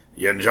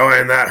You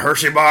enjoying that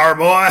Hershey bar,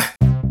 boy?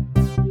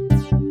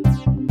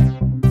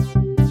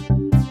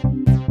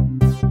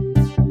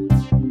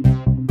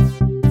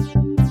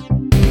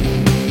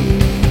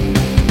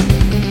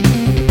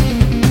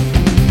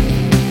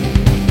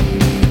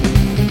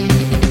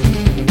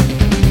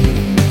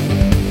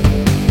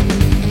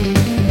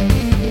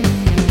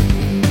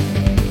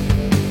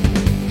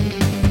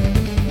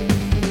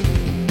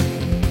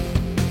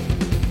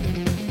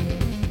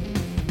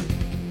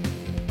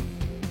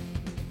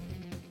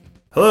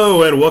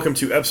 Hello and welcome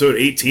to episode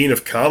 18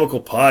 of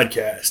Comical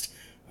Podcast.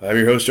 I'm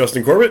your host,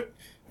 Justin Corbett.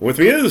 With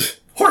me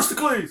is...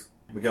 Horstacles!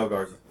 Miguel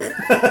Garza.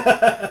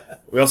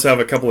 We also have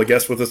a couple of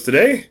guests with us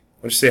today.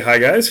 Why don't you say hi,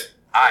 guys?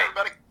 Hi,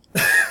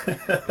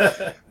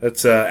 everybody.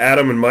 That's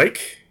Adam and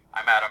Mike.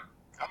 I'm Adam.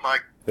 I'm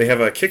Mike. They have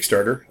a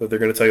Kickstarter that they're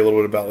going to tell you a little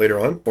bit about later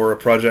on for a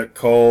project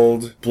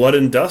called Blood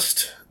and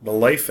Dust, The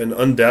Life and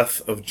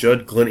Undeath of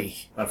Judd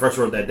Glennie. When I first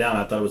wrote that down,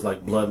 I thought it was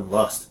like Blood and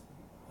Lust.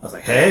 I was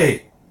like,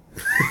 hey!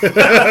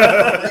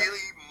 Really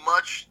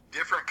much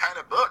different kind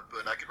of book,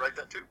 but I could write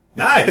that too.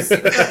 Nice!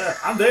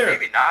 I'm there.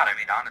 Maybe not. I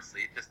mean,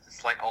 honestly, just a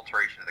slight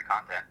alteration of the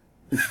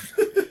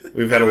content.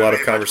 We've had a lot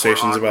of It'd be much more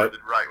conversations awkward about...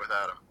 than write with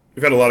Adam.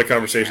 We've had a lot of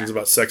conversations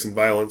about sex and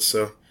violence,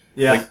 so...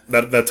 Yeah.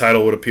 Like, that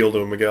title would appeal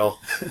to Miguel.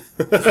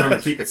 Just remember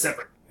to keep it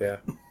separate. Yeah.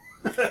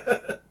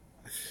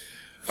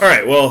 All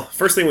right, well,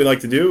 first thing we'd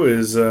like to do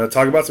is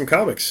talk about some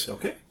comics.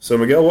 Okay. So,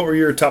 Miguel, what were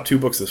your top two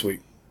books this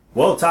week?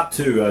 Well, top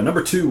two.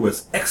 Number 2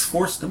 was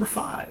X-Force number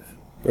 5.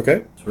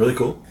 Okay. It's really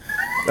cool.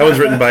 That was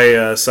written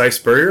by Cy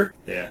Spurrier.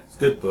 Yeah, it's a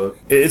good book.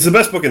 It's the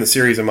best book in the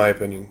series, in my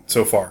opinion,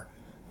 so far.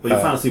 Well, you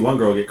finally see one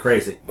girl get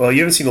crazy. Well, you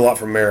haven't seen a lot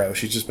from Marrow.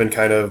 She's just been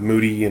kind of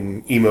moody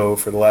and emo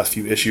for the last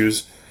few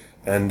issues.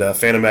 And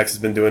Phantom X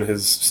has been doing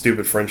his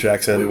stupid French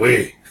accent.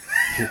 Oui.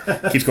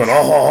 Keeps going,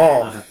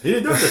 oh. He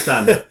didn't do it this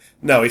time, though.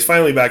 No, he's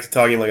finally back to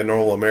talking like a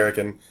normal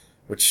American,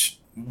 which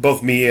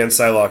both me and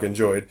Psylocke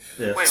enjoyed.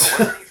 Yeah. Wait,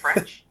 wasn't he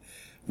French?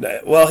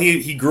 Well,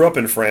 he grew up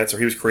in France, or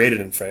he was created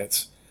in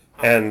France.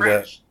 And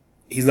French.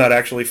 he's not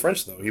actually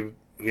French, though.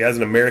 He has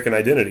an American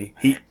identity.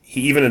 He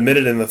even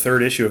admitted in the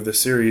third issue of this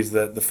series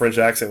that the French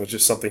accent was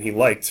just something he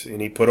liked, and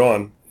he put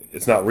on.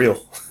 It's not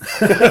real.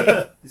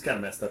 He's kind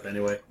of messed up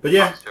anyway. But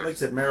yeah, like I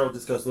said, Meryl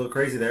just goes a little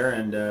crazy there,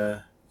 and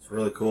it's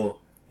really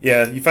cool.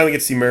 Yeah, you finally get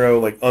to see Marrow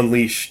like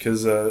unleash,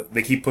 because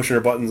they keep pushing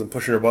her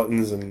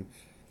buttons, and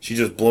she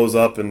just blows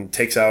up and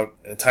takes out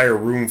an entire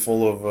room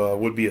full of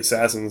would-be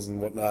assassins and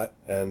whatnot.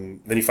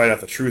 And then you find out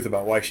the truth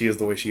about why she is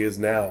the way she is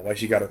now, why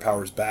she got her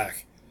powers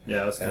back.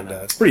 Yeah, that's kind And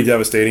of... it's pretty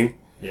devastating.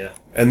 yeah.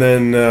 And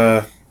then,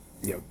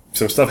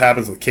 some stuff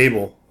happens with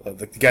Cable.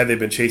 The guy they've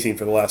been chasing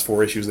for the last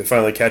 4 issues, they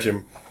finally catch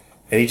him,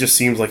 and he just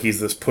seems like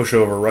he's this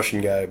pushover Russian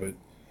guy, but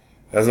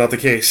that's not the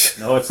case.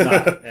 No, it's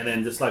not. And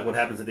then just like what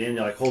happens at the end,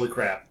 you're like, holy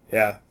crap.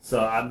 Yeah. So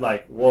I'm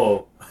like,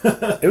 whoa.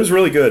 It was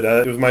really good.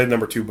 It was my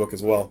number 2 book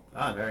as well.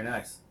 Ah, very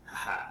nice.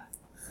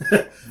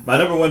 My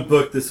number 1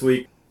 book this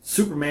week,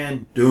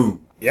 Superman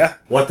Doom. Yeah.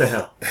 What the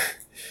hell?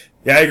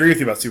 Yeah, I agree with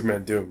you about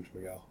Superman Doomed,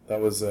 Miguel. That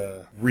was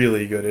a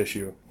really good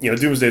issue.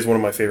 Doomsday is one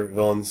of my favorite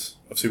villains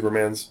of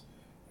Superman's.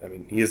 I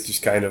mean, he is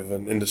just kind of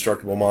an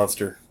indestructible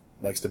monster.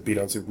 Likes to beat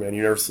on Superman.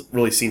 You've never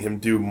really seen him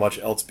do much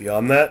else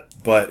beyond that.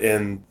 But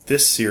in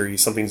this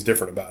series, something's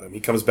different about him.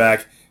 He comes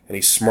back, and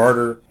he's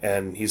smarter,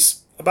 and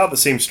he's about the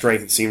same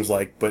strength, it seems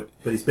like, but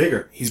he's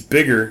bigger. He's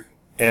bigger,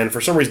 and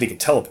for some reason he can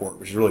teleport,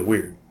 which is really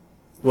weird.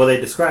 Well, they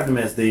described him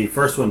as the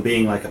first one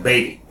being like a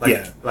baby. Like,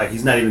 yeah. Like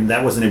he's not even,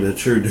 that wasn't even a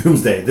true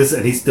Doomsday.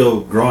 And he's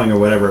still growing or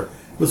whatever.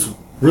 It was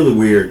really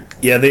weird.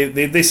 Yeah,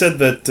 they said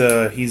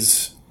that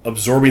he's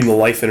absorbing the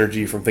life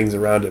energy from things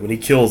around him, and he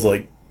kills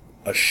like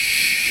a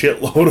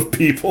shitload of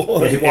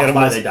people. Yeah, he walks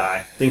by, they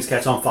die. Things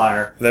catch on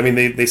fire. I mean,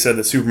 they said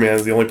that Superman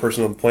is the only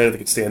person on the planet that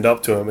could stand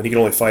up to him, and he can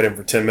only fight him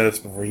for 10 minutes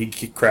before he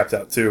crapped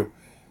out too.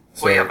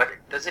 So, well, yeah, but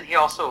doesn't he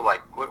also,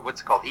 like, what's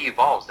it called? He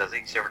evolves, doesn't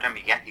he? So every time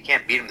you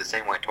can't beat him the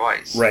same way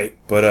twice. Right,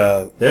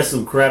 but there's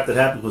some crap that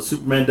happens what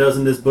Superman does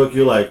in this book.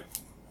 You're like,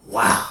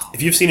 wow.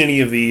 If you've seen any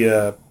of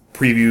the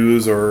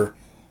previews or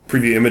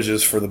preview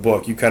images for the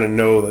book, you kind of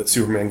know that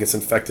Superman gets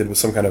infected with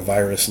some kind of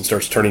virus and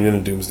starts turning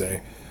into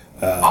Doomsday.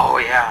 Oh,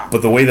 yeah.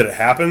 But the way that it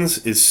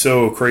happens is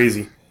so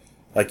crazy.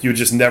 Like, you would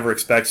just never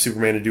expect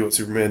Superman to do what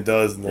Superman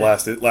does in the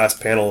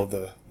last panel of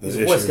the He's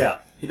issue. a Boy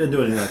Scout. He doesn't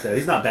do anything like that.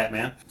 He's not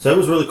Batman. So it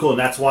was really cool, and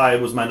that's why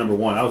it was my number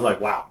 1. I was like,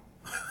 wow.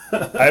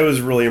 I was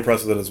really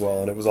impressed with it as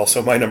well, and it was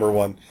also my number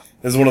 1.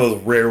 This is one of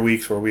those rare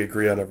weeks where we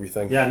agree on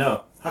everything. Yeah, I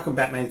know. How come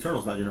Batman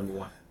Eternal's not your number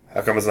 1?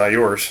 How come it's not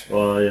yours?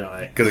 Well,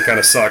 Because it kind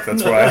of sucked,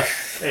 that's why.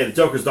 Hey, the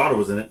Joker's daughter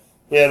was in it.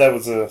 Yeah, that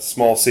was a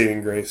small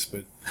saving grace,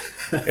 but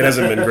it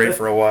hasn't been great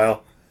for a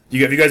while.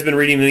 Have you guys been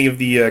reading any of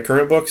the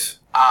current books?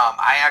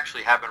 I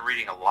actually have been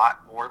reading a lot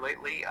more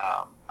lately.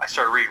 I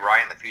started reading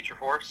Ryan the Future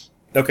Force.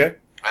 Okay.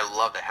 I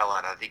love the hell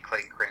out of it. I think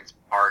Clayton Crane's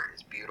art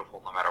is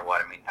beautiful no matter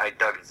what. I mean, I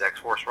dug his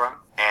X-Force run,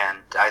 and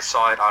I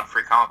saw it on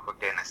Free Comic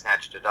Book Day, and I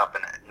snatched it up,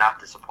 and not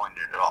disappointed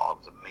at all.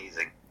 It was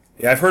amazing.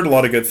 Yeah, I've heard a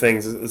lot of good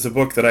things. It's a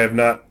book that I have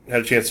not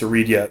had a chance to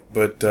read yet,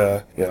 but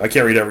I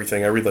can't read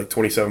everything. I read like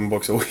 27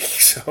 books a week,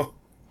 so.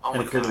 Oh,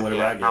 And including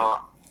whatever I get.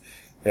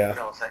 Yeah. You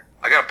know what I'm saying?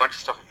 I got a bunch of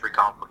stuff in Free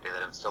Comic Book Day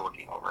that I'm still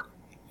looking over.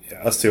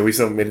 Yeah, us too. We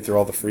still haven't made it through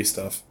all the free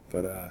stuff.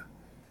 But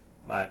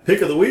My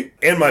pick of the week,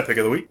 and my pick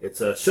of the week, it's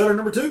Shutter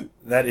number 2.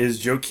 that is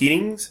Joe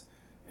Keating's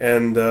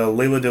and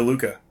Layla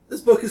DeLuca.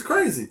 This book is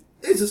crazy.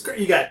 It's just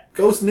crazy. You got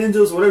ghost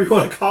ninjas, whatever you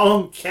want to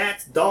call them,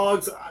 cats,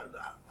 dogs.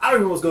 I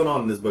don't know what's going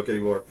on in this book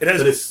anymore. It has-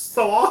 but it's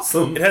so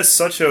awesome. It has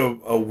such a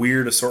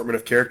weird assortment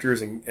of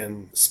characters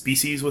and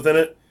species within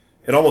it.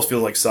 It almost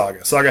feels like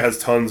Saga. Saga has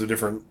tons of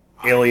different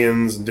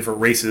aliens and different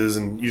races,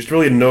 and you just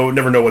really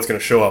never know what's going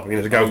to show up. I mean,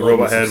 there's a guy with a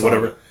robot head,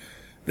 whatever.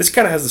 This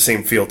kind of has the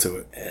same feel to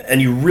it.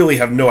 And you really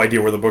have no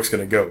idea where the book's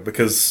going to go,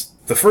 because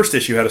the first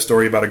issue had a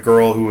story about a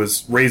girl who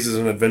was raised as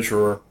an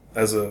adventurer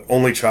as an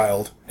only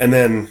child, and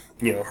then,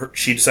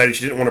 she decided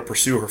she didn't want to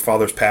pursue her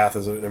father's path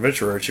as an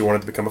adventurer, and she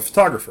wanted to become a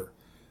photographer.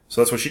 So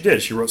that's what she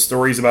did. She wrote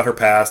stories about her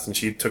past, and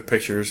she took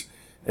pictures,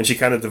 and she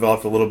kind of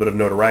developed a little bit of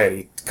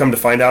notoriety. Come to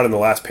find out in the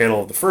last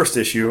panel of the first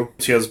issue,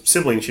 she has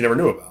siblings she never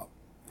knew about.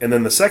 And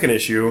then the second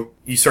issue,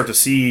 you start to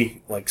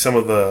see like some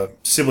of the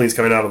siblings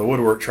coming out of the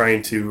woodwork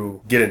trying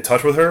to get in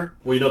touch with her.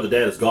 Well, the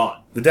dad is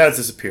gone. The dad's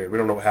disappeared. We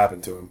don't know what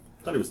happened to him.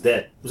 I thought he was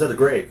dead. He was at the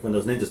grave when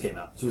those ninjas came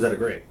out. He was at a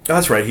grave. Oh,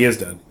 that's right, he is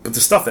dead. But the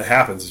stuff that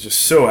happens is just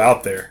so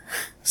out there.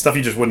 Stuff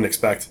you just wouldn't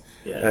expect.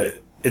 Yeah.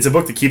 It's a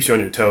book that keeps you on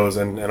your toes,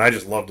 and I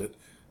just loved it.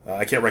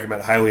 I can't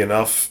recommend it highly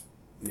enough.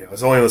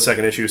 It's only on the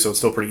second issue, so it's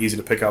still pretty easy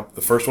to pick up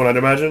the first one, I'd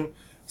imagine.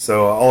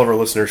 So all of our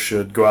listeners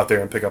should go out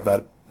there and pick up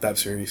that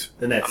series.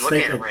 Then that I'm looking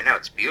snake, at it right now.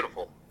 It's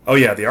beautiful. Oh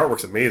yeah, the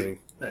artwork's amazing.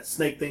 that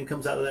snake thing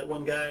comes out of that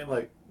one guy. I'm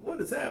like, what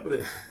is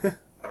happening?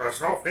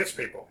 There's no fish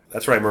people.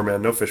 That's right,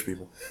 Merman. No fish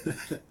people.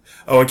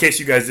 Oh, in case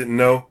you guys didn't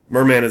know,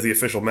 Merman is the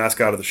official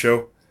mascot of the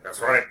show. That's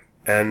right.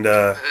 And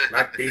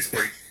Not peace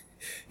free.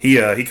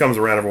 he comes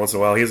around every once in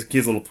a while. He has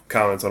little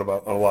comments on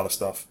a lot of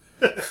stuff.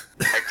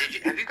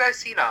 Have you guys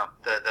seen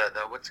the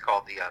what's it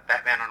called, the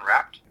Batman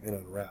Unwrapped? And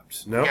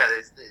unwrapped. No? Yeah,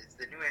 it's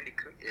the new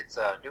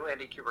new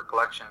Andy Kubert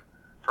collection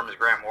from his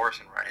Grant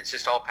Morrison run. It's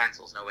just all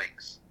pencils, no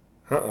inks.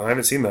 I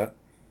haven't seen that.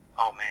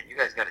 Oh man, you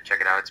guys got to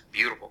check it out. It's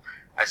beautiful.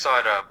 I saw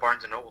it at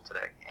Barnes & Noble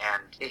today,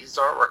 and his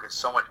artwork is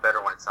so much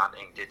better when it's not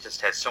inked. It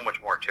just has so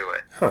much more to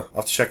it. Huh.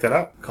 I'll have to check that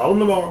out. Call him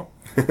tomorrow.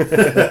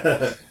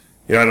 I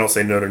don't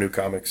say no to new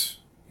comics.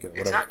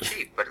 It's not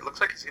cheap, but it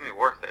looks like it's going to be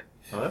worth it.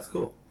 Oh, that's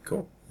cool.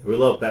 Cool. We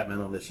love Batman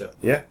on this show.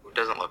 Yeah. Who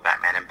doesn't love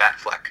Batman and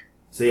Batfleck?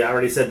 See, I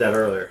already said that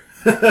earlier.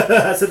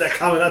 I said that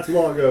comment not too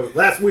long ago.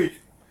 Last week.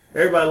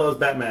 Everybody loves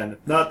Batman.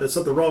 If not, there's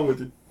something wrong with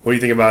you. What do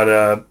you think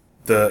about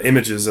the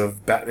images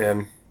of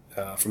Batman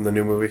from the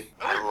new movie?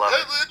 I love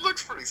it. It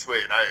looks pretty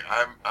sweet.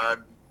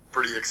 I'm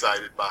pretty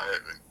excited by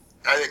it.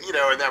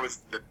 And that was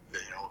the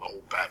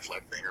whole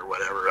Batfleck thing or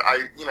whatever.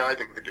 I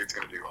think the dude's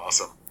gonna do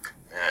awesome,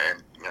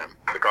 and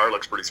the car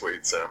looks pretty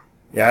sweet. So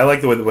Yeah, I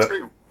like the way the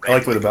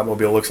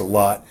Batmobile looks a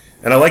lot,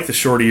 and I like the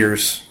short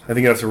ears. I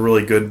think that's a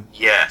really good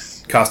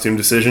Yes. costume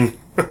decision.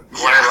 What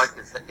I like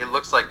is that it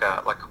looks like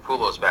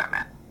Capullo's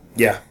Batman.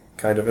 Yeah,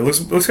 kind of. It looks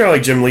kind of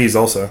like Jim Lee's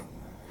also.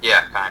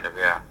 Yeah, kind of,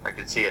 yeah. I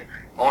can see it.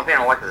 The only thing I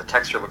don't like is the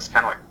texture looks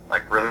kind of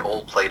like really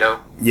old Play-Doh.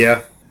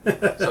 Yeah,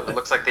 So it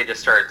looks like they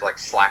just started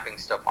slapping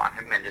stuff on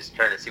him and just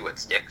trying to see what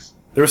sticks.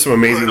 there was some Well,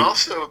 amazing. it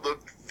also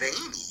looked veiny.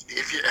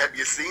 Have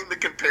you seen the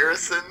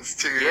comparisons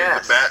to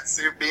Yes. the bat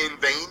suit being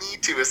veiny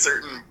to a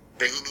certain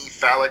veiny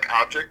phallic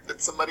object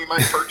that somebody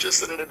might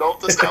purchase in an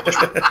adult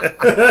establishment?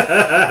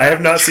 I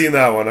have not seen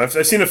that one. I've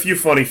seen a few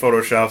funny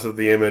photoshops of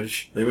the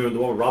image. They moved the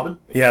one with Robin?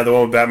 Yeah, the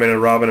one with Batman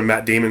and Robin and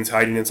Matt Damon's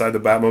hiding inside the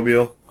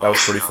Batmobile. That was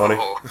pretty funny.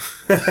 Oh,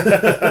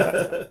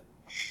 Yeah,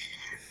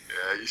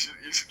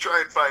 you should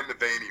try and find the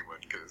veiny one,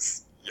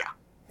 because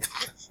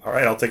All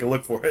right, I'll take a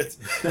look for it.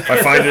 If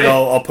I find it,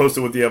 I'll post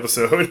it with the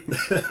episode.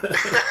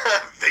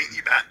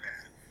 veiny Batman.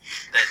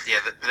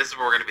 this is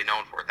what we're going to be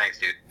known for. Thanks,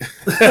 dude.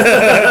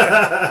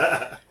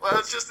 Well,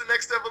 it's just the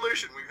next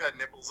evolution. We've had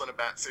nipples on a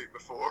bat suit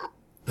before.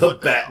 The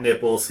bat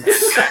nipples.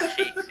 Bat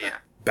cheeks, yeah.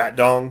 Bat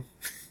dong.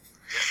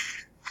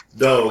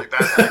 No. Complete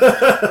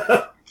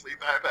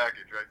bat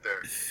package right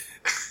there.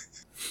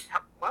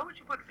 Why would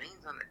you put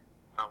veins on it?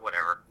 Oh,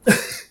 whatever.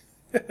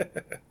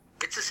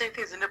 It's the same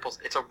thing as the nipples.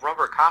 It's a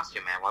rubber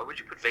costume, man. Why would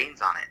you put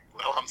veins on it?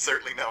 Well, I'm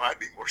certainly no. I'd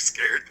be more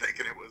scared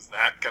thinking it was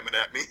that coming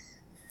at me.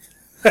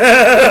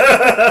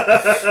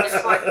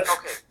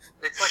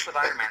 It's like with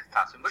Iron Man's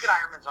costume. Look at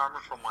Iron Man's armor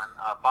from when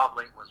Bob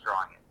Layton was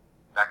drawing it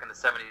back in the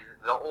 70s,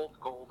 the old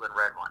gold and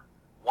red one.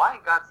 Why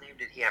in God's name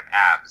did he have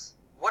abs?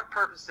 What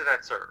purpose did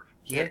that serve?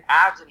 He had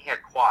abs and he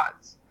had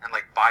quads and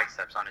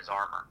biceps on his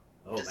armor.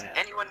 Oh, Does man.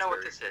 anyone know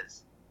what this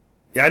is?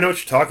 Yeah, I know what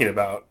you're talking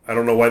about. I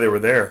don't know why they were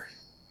there.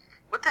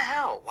 What the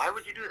hell? Why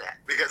would you do that?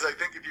 Because I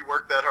think if you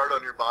work that hard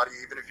on your body,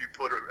 even if you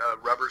put a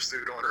rubber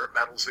suit on or a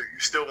metal suit, you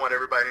still want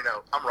everybody to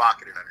know, I'm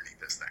rocking it underneath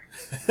this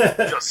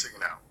thing. Just so you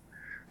know.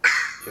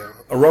 Yeah.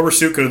 A rubber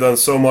suit could have done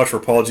so much for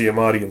Paul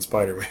Giamatti and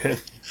Spider-Man.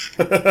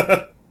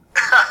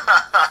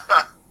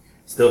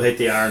 Still hate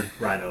the Iron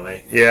Rhino,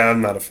 eh? Yeah,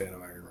 I'm not a fan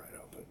of Iron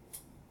Rhino, but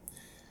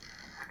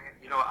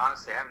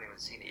Honestly, I haven't even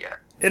seen it yet.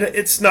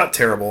 it's not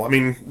terrible. I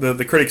mean,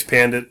 the critics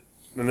panned it,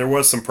 and there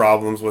was some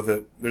problems with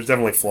it. There's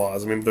definitely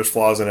flaws. I mean, there's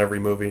flaws in every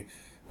movie,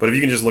 But if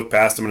you can just look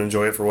past them and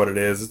enjoy it for what it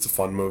is, it's a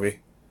fun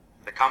movie.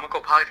 The Comical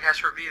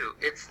Podcast Review.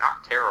 It's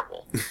not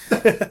terrible.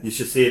 You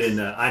should see it in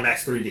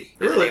IMAX 3D.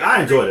 Really,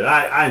 I enjoyed it.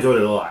 I enjoyed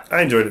it a lot.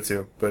 I enjoyed it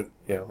too, but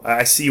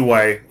I see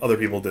why other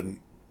people didn't.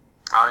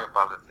 I don't even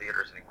bother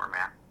theaters anymore,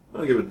 man. I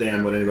don't give a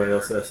damn what anybody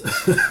else says.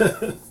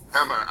 If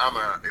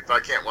I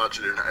can't watch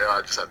it,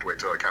 I just have to wait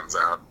till it comes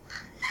out.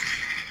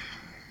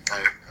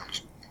 I'm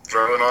just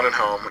throwing it on at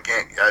home. I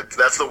can't.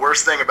 That's the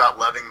worst thing about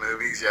loving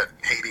movies, yet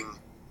hating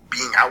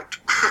being out.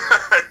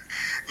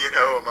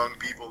 Among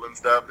people and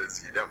stuff,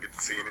 is you don't get to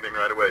see anything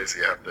right away, so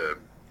you have to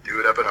do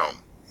it up at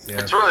home. Yeah.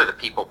 It's really the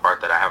people part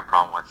that I have a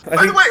problem with.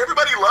 By the way,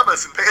 everybody love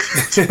us and pay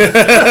attention.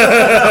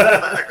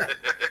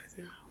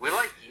 We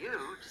like you,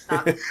 just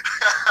not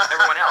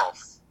everyone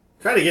else.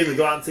 Tried to get him to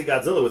go out and see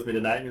Godzilla with me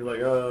tonight, and he was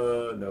like,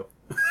 no.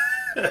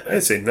 I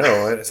didn't say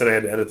no. I said I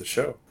had to edit the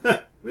show.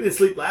 We didn't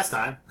sleep last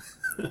time.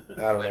 I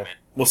don't know.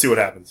 We'll see what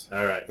happens.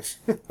 All right.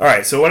 All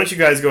right, so why don't you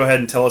guys go ahead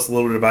and tell us a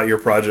little bit about your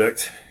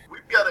project?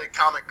 We've got a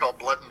comic called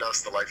Blood and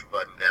Dust, The Life of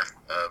Bud and Death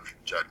of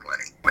Judd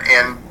Glennie.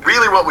 And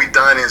really what we've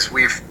done is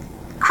we've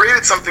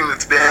created something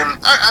that's been,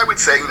 I would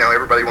say,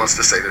 everybody wants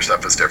to say their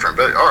stuff is different,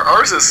 but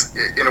ours is,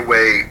 in a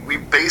way, we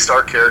based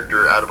our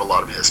character out of a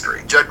lot of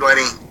history. Judd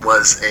Glennie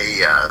was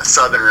a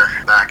Southerner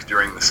back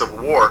during the Civil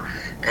War,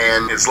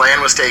 and his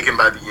land was taken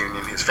by the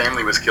Union. His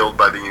family was killed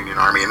by the Union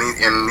Army,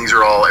 and these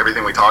are all,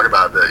 everything we talk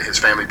about, his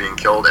family being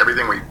killed,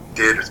 everything we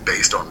did is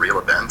based on real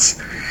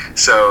events.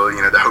 So,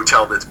 the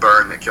hotel that's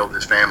burned that killed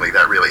his family,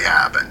 that really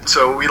happened.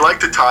 So we like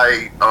to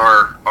tie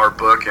our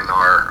book and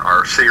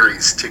our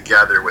series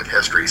together with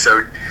history.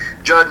 So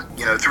Judd,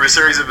 through a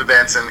series of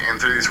events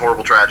and through these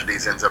horrible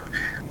tragedies, ends up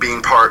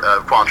being part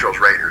of Quantrill's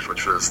Raiders,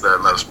 which was the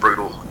most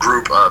brutal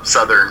group of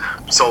Southern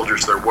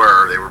soldiers there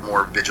were. They were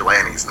more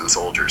vigilantes than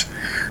soldiers.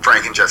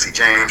 Frank and Jesse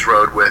James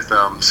rode with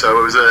them. So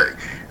it was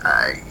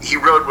he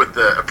rode with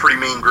a pretty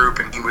mean group,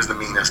 and he was the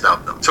meanest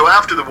of them. So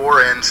after the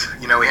war ends,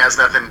 he has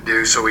nothing to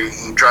do, so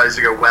he tries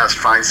to go west,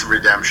 find some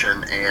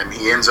redemption, and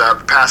he ends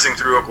up passing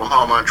through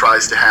Oklahoma and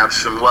tries to have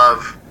some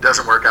love.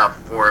 Doesn't work out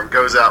for him,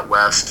 goes out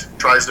west,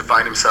 tries to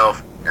find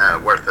himself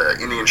with the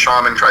Indian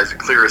shaman, tries to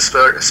clear his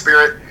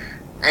spirit,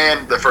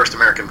 and the first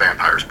American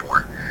vampire is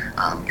born,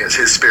 because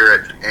his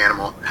spirit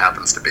animal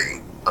happens to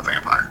be a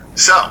vampire.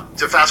 So,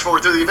 to fast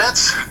forward through the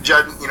events,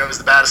 Judd, is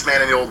the baddest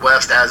man in the Old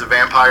West as a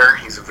vampire.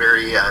 He's a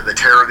very, the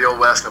terror of the Old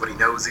West. Nobody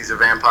knows he's a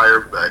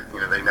vampire, but,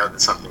 they know that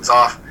something's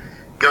off.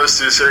 Goes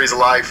through a series of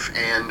life,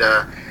 and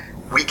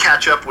we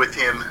catch up with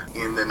him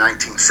in the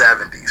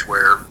 1970s,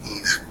 where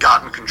he's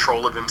gotten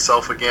control of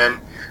himself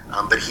again,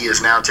 but he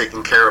is now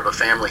taking care of a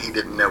family he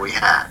didn't know he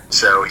had.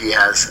 So he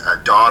has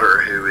a daughter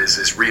who is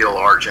his real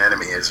arch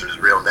enemy, is his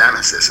real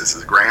nemesis, is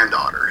his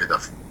granddaughter,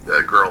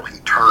 the girl he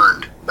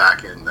turned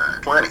back in the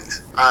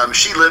 20s.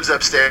 She lives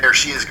upstairs.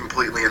 She is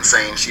completely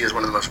insane. She is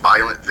one of the most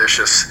violent,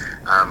 vicious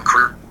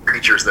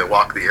creatures that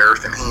walk the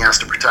earth, and he has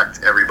to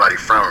protect everybody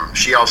from them.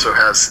 She also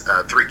has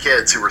 3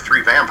 kids who are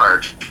 3 vampire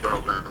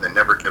children that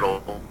never get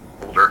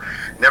older,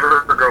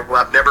 never grow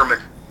up, never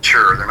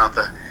mature. They're not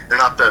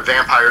the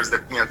vampires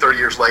that 30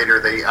 years later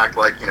they act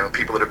like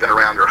people that have been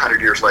around, or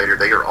 100 years later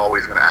they are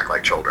always going to act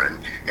like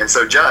children. And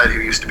so Judd,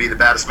 who used to be the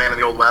baddest man in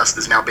the Old West,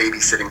 is now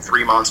babysitting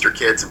 3 monster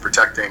kids and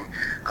protecting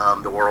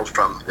the world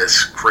from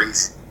this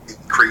crazy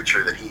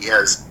creature that he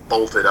has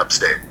bolted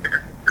upstairs.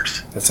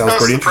 That sounds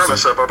pretty interesting.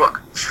 That's the premise of our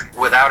book.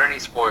 Without any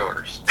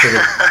spoilers.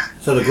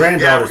 So the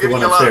granddaughter's the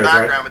one upstairs, right? A lot of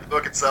right? background, but the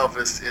book itself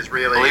is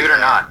really, believe it or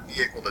not,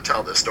 vehicle to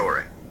tell this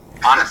story.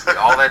 Honestly,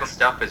 all that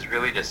stuff is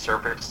really just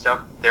surface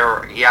stuff.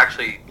 He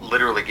actually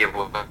literally gave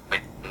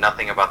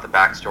nothing about the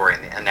backstory,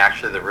 and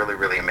actually the really,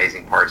 really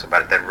amazing parts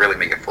about it that really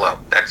make it flow.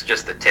 That's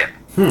just the tip.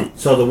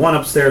 So the one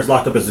upstairs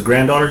locked up is his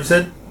granddaughter, you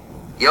said?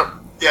 Yep.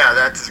 Yeah,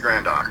 that's his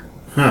granddaughter.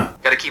 Huh.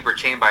 Got to keep her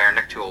chained by her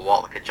neck to a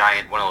wall like a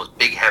giant, one of those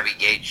big, heavy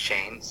gauge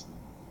chains.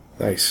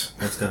 Nice.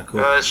 That's kind of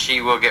cool. Because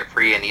she will get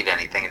free and eat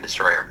anything and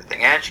destroy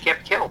everything, and she can't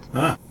be killed.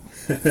 Huh.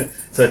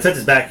 So it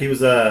touches back. He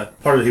was a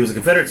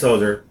Confederate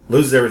soldier,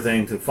 loses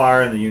everything to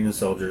fire and the Union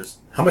soldiers.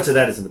 How much of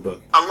that is in the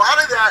book? A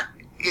lot of that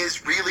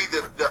is really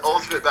the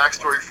ultimate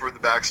backstory for the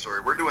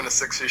backstory. We're doing a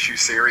 6-issue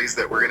series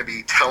that we're going to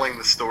be telling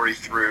the story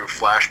through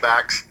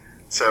flashbacks.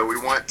 So we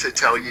want to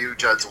tell you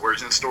Judd's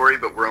origin story,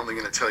 but we're only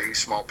going to tell you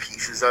small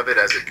pieces of it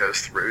as it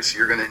goes through. So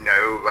you're going to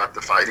know about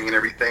the fighting and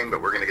everything,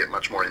 but we're going to get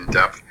much more in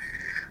depth.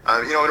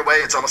 In a way,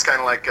 it's almost kind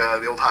of like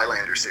the old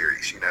Highlander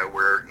series,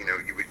 where,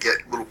 you would get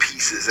little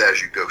pieces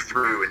as you go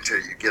through until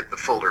you get the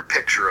fuller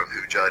picture of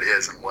who Judd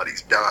is and what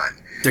he's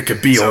done. There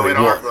could be only in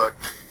one. Our book,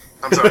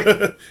 I'm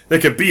sorry? There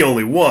could be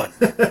only one.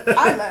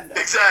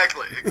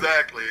 Exactly, and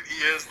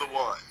he is the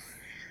one.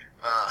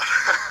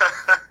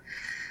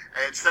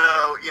 And so,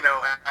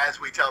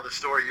 as we tell the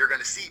story, you're going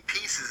to see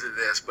pieces of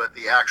this, but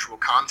the actual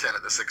content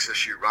of the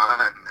 6-issue run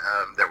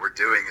that we're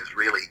doing is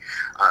really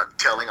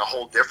telling a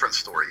whole different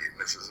story. And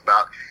this is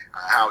about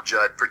how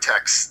Judd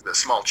protects the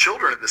small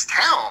children of this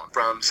town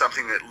from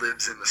something that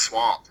lives in the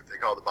swamp that they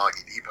call the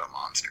Boggy Depot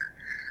monster.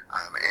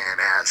 And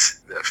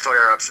as the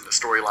flare-ups and the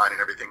storyline and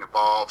everything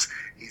evolves,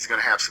 he's going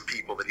to have some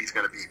people that he's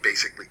going to be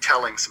basically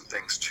telling some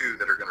things to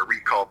that are going to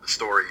recall the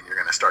story, and you're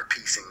going to start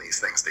piecing these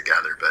things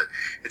together. But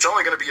it's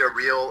only going to be a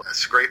real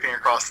scraping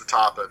across the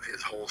top of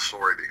his whole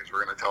story, because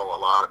we're going to tell a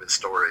lot of his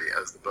story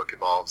as the book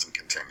evolves and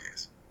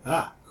continues.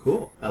 Ah,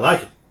 cool. I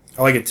like it.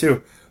 I like it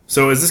too.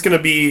 So is this going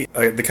to be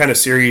the kind of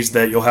series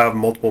that you'll have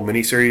multiple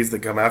miniseries that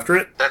come after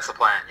it? That's the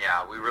plan,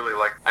 yeah. We really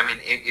like... I mean,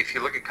 if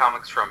you look at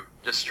comics from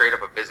just straight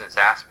up a business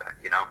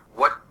aspect, you know,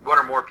 what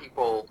are more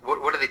people...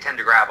 What do they tend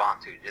to grab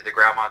onto? Do they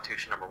grab onto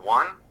issue number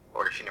 1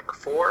 or issue number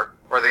 4? Or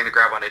are they going to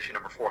grab on issue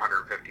number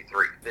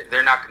 453?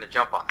 They're not going to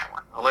jump on that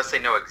one. Unless they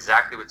know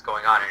exactly what's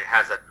going on and it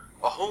has a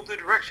whole new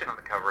direction on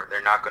the cover,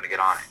 they're not going to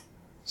get on it.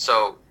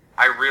 So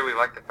I really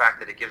like the fact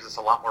that it gives us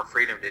a lot more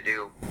freedom to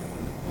do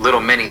little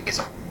minis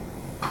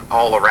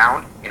all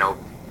around, you know,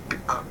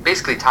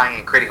 basically tying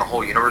and creating a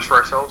whole universe for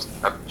ourselves,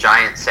 a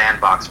giant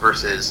sandbox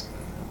versus,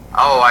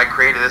 oh, I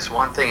created this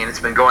one thing and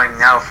it's been going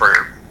now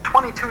for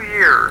 22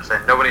 years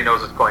and nobody knows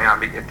what's going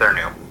on if they're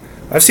new.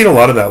 I've seen a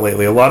lot of that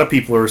lately. A lot of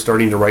people are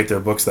starting to write their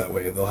books that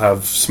way. They'll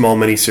have small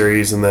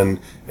miniseries, and then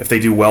if they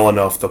do well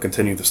enough, they'll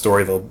continue the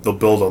story. They'll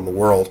build on the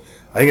world.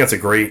 I think that's a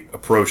great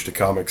approach to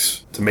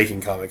comics, to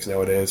making comics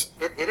nowadays.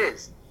 It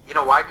is. You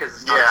know why? Because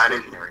it's not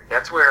exclusionary.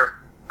 That's where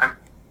I'm...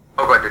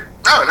 Oh, go ahead, dude.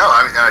 No,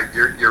 I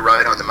mean, you're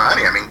right on the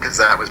money. I mean, because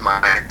that was my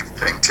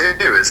thing too.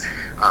 Is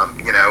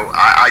you know,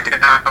 I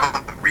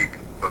don't read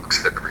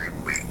books every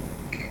week.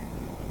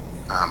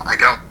 I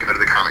don't go to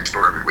the comic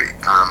store every week.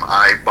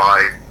 I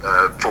buy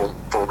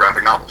full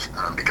graphic novels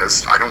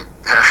because I don't.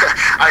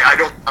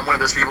 I'm one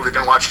of those people that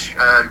don't watch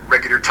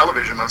regular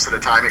television most of the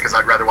time because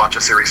I'd rather watch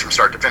a series from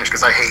start to finish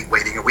because I hate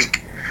waiting a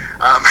week.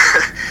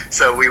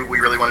 So we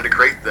really wanted to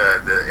create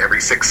the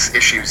every 6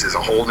 issues is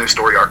a whole new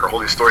story arc, a whole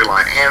new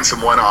storyline, and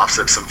some one-offs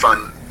of some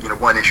fun, you know,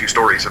 one-issue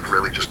stories of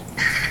really just,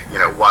 you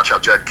know, watch how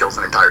Judd kills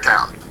an entire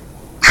town.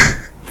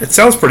 It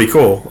sounds pretty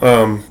cool.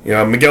 You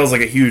know, Miguel's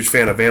like a huge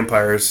fan of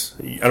vampires.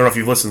 I don't know if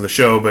you've listened to the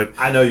show, but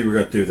I know you were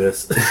going to do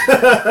this.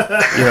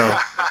 you know,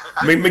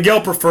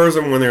 Miguel prefers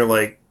them when they're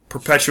like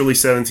perpetually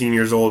 17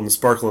 years old and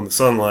sparkle in the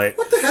sunlight.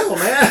 What the hell,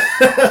 man?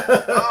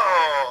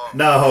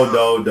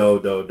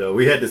 No.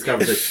 We had this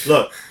conversation.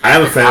 Look, I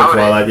am a fan of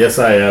Twilight. Yes,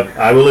 I am.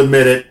 I will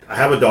admit it. I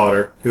have a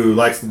daughter who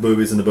likes the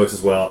movies and the books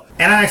as well.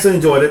 And I actually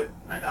enjoyed it.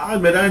 I'll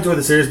admit I enjoyed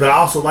the series, but I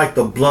also like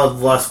the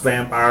bloodlust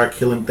vampire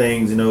killing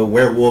things, you know,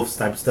 werewolves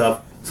type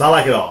stuff. So I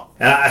like it all.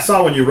 And I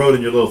saw when you wrote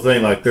in your little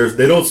thing, like,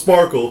 they don't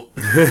sparkle.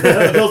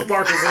 No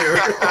sparkles here.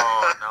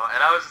 Oh, no.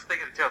 And I was just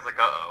thinking, too, I was like,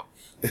 uh-oh.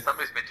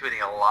 Somebody's been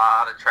tweeting a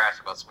lot of trash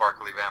about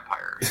sparkly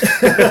vampires.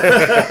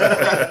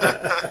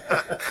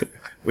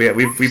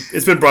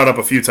 It's been brought up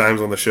a few times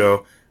on the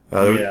show.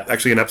 There was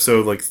actually an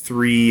episode like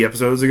 3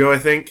 episodes ago, I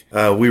think.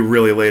 We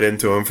really laid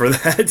into him for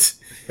that.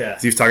 Yeah.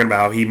 He was talking about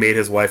how he made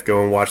his wife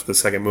go and watch the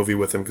second movie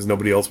with him because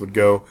nobody else would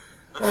go.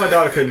 Well, my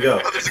daughter couldn't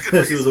go.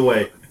 She was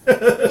away.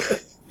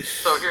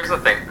 So here's the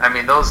thing. I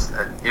mean, those,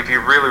 if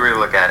you really, really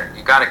look at it,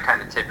 you got to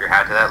kind of tip your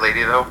hat to that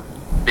lady, though,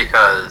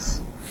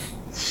 because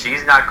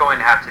she's not going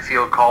to have to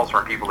field calls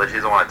from people that she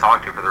doesn't want to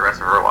talk to for the rest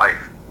of her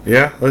life.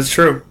 Yeah, that's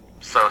true.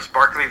 So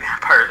sparkly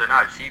vampires or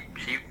not, she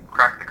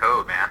cracked the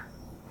code, man.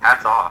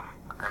 Hats off.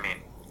 I mean,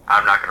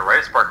 I'm not going to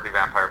write a sparkly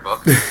vampire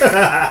book.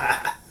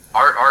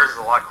 Ours is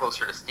a lot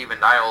closer to Stephen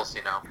Niles,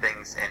 you know,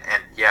 things,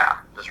 and yeah,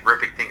 just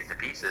ripping things to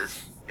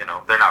pieces. You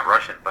know, they're not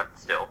Russian, but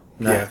still.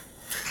 No. Yeah.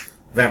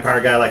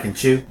 Vampire guy like in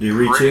Chew? Do you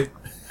read Chew?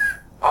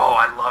 Oh,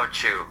 I love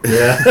Chew.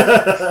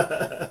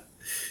 Yeah.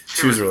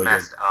 Chew's really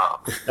messed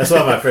up. That's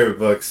one of my favorite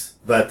books.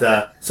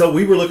 But, so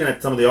we were looking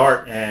at some of the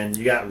art, and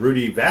you got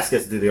Rudy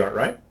Vasquez to do the art,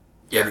 right?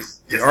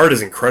 Yes. The art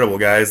is incredible,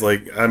 guys.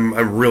 Like, I'm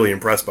really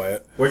impressed by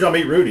it. Where'd y'all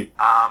meet Rudy?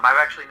 I've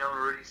actually known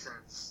Rudy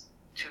since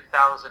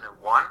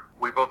 2001.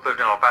 We both lived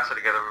in El Paso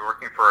together. We were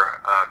working for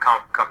a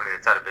comic company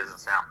that's out of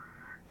business now.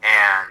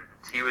 And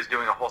he was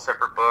doing a whole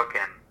separate book,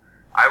 and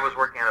I was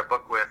working on a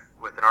book with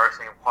an artist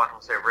named Juan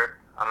Jose Rip.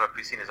 I don't know if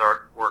you've seen his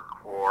artwork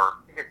for,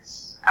 I think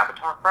it's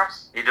Avatar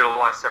Press. He did a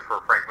lot of stuff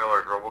for Frank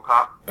Miller's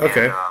RoboCop.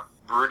 Okay. And,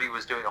 Rudy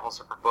was doing a whole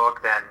separate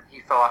book. Then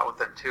he fell out with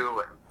them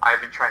too, and I've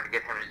been trying to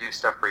get him to do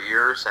stuff for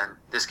years, and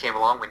this came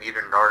along. We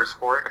needed an artist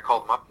for it. I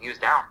called him up, and he was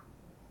down.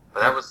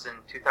 But that was in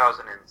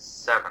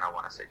 2007, I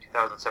want to say.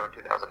 2007,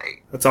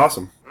 2008. That's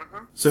awesome.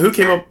 Mm-hmm. So who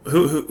came up,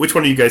 which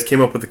one of you guys came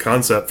up with the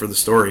concept for the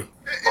story?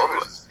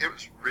 It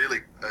was really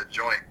a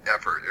joint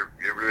effort.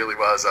 It really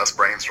was us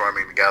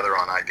brainstorming together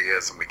on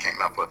ideas, and we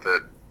came up with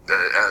it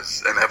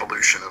as an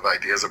evolution of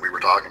ideas that we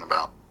were talking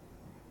about.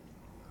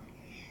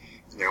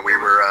 You know, we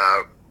were.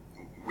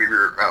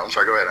 Oh, I'm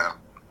sorry. Go ahead, Al.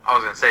 I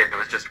was going to say,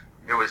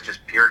 it was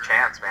just pure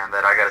chance, man,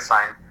 that I got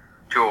assigned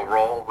to a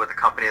role with a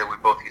company that we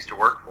both used to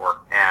work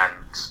for, and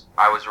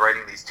I was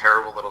writing these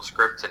terrible little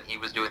scripts, and he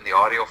was doing the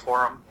audio for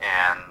them,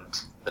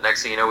 and the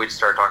next thing you know, we just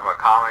started talking about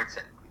comics,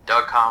 and we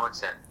dug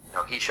comics, and you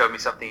know, he showed me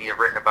something he had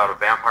written about a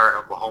vampire in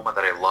Oklahoma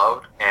that I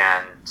loved,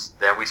 and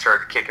then we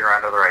started kicking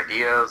around other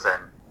ideas,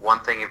 and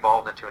one thing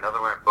evolved into another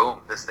one, and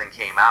boom, this thing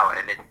came out,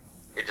 and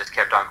it just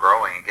kept on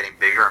growing and getting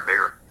bigger and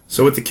bigger.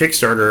 So with the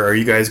Kickstarter, are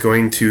you guys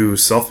going to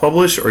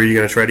self-publish, or are you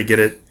going to try to get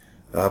it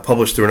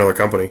published through another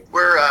company?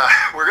 We're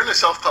going to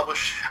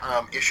self-publish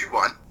issue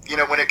 1. You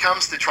know, when it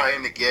comes to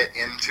trying to get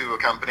into a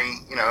company,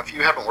 you know, if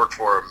you haven't worked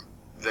for them,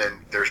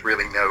 then there's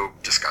really no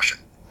discussion.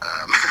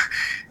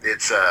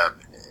 It's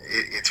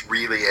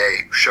really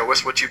a show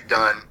us what you've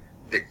done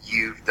that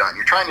you've done.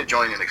 You're trying to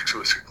join an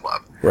exclusive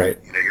club. Right.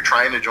 You know, you're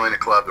trying to join a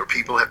club where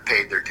people have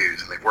paid their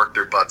dues and they've worked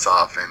their butts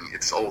off, and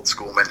it's old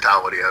school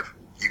mentality of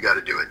you got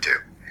to do it too.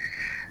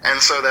 And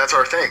so that's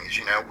our thing. Is,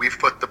 you know, we've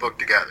put the book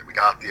together. We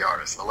got the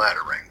artist, the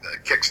lettering, the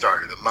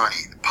Kickstarter, the money,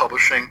 the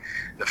publishing,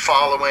 the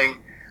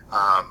following.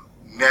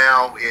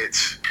 Now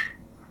it's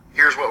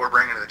here's what we're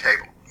bringing to the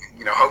table.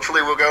 You know,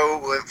 hopefully we'll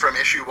go from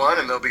issue 1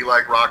 and they'll be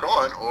like rock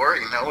on, or,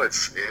 you know,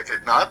 if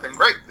it's not, then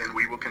great. Then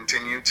we will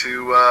continue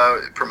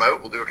to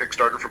promote. We'll do a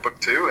Kickstarter for book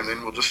 2, and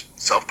then we'll just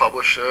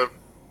self-publish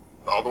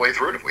all the way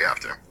through it if we have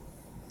to.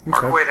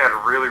 Mark Waid had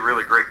a really,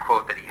 really great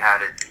quote that he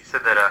had. He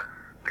said that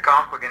the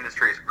comic book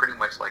industry is pretty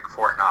much like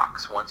Fort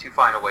Knox. Once you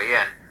find a way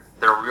in,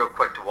 they're real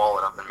quick to wall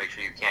it up and make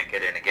sure you can't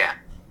get in again,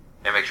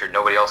 and make sure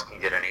nobody else can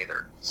get in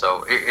either.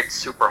 So it's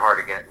super hard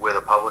to get with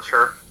a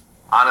publisher.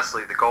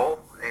 Honestly, the goal,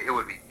 it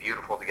would be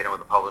beautiful to get in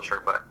with a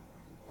publisher, but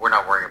we're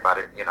not worrying about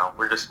it. You know,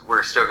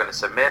 we're still going to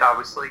submit,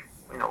 obviously.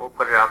 You know, we'll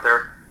put it out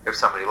there. If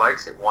somebody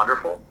likes it,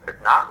 wonderful. If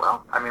not,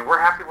 well, I mean, we're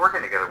happy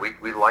working together.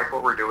 We like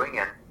what we're doing,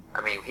 and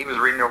I mean, he was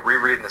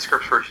rereading the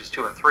scripts for issues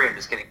 2 and 3 and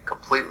just getting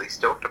completely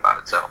stoked about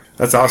it. So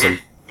that's awesome.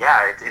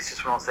 It's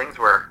just one of those things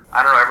where,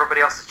 I don't know,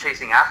 everybody else is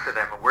chasing after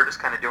them, and we're just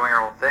kind of doing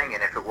our own thing,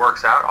 and if it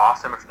works out,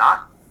 awesome. If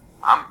not,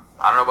 I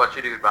don't know about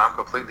you, dude, but I'm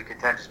completely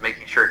content just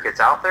making sure it gets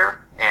out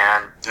there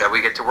and that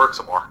we get to work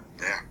some more.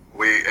 Yeah,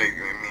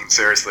 I mean,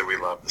 seriously, we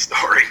love the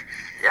story.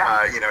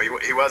 Yeah. You know,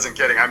 he wasn't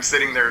kidding. I'm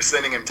sitting there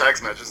sending him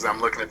text messages.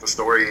 I'm looking at the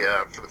story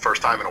for the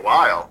first time in a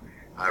while,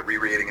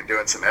 rereading and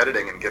doing some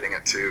editing and getting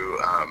it to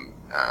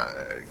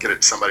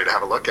somebody to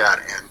have a look at.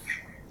 And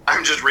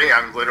I'm just reading.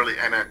 I'm literally,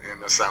 and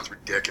this sounds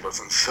ridiculous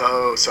and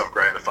so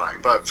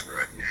gratifying, but screw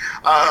it.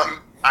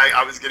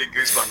 I was getting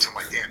goosebumps. I'm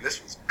like, damn,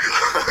 this was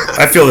good.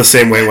 I feel the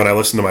same way when I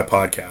listen to my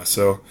podcast.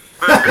 So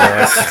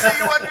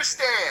you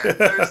understand.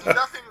 There's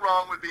nothing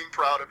wrong with being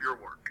proud of your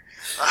work.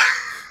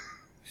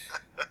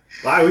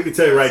 Well, we can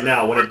tell you right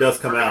now, when it does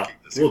come out,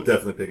 we'll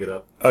definitely pick it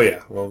up. Oh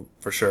yeah, well,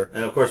 for sure.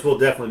 And of course, we'll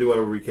definitely do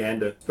whatever we can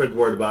to spread the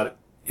word about it.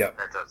 Yep.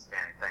 That's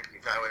outstanding. Thank you.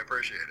 I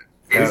appreciate it.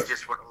 It's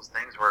just one of those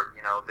things where,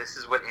 you know, this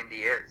is what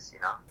indie is, you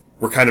know?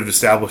 We're kind of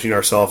establishing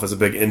ourselves as a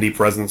big indie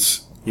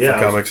presence for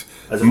comics.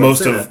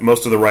 Most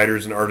of the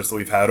writers and artists that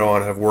we've had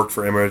on have worked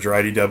for Image or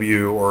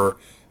IDW, or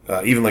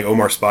even like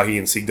Omar Spahi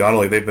and Sieg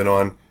Donnelly. They've been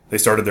on. They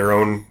started their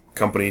own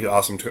company,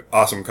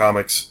 Awesome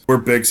Comics. We're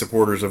big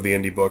supporters of the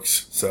indie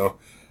books, so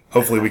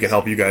hopefully we can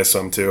help you guys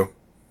some too.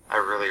 I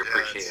really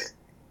appreciate it.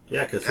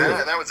 Yeah, because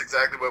and that was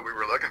exactly what we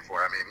were looking for.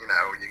 I mean, you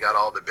know, you got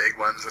all the big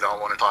ones that all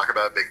want to talk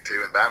about Big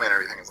Two and Batman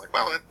and everything. It's like,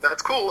 well,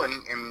 that's cool,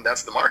 and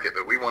that's the market,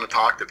 but we want to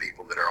talk to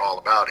people that are all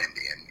about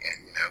indie, and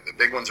you know, the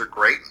big ones are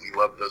great, and we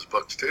love those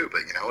books too,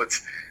 but, you know,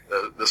 it's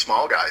the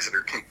small guys that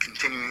are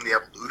continuing the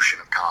evolution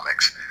of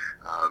comics.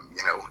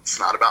 You know, it's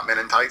not about men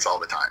in tights all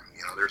the time.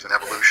 You know, there's an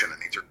evolution,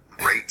 and these are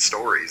great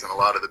stories, and a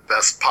lot of the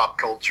best pop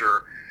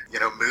culture, you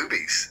know,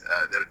 movies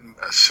that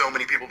so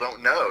many people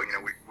don't know. You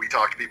know, we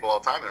talk to people all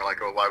the time, and they're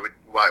like, oh,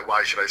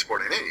 why should I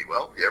support an indie?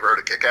 Well, you ever heard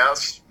of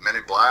Kick-Ass, Men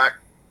in Black?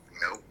 You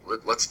know,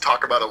 let's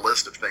talk about a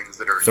list of things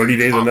that are 30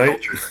 Days of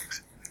Night.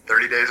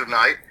 30 Days of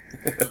Night.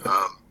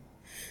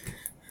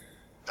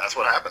 That's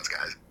what happens,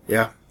 guys.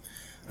 Yeah.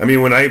 I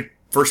mean, when I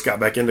first got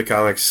back into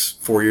comics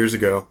 4 years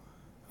ago,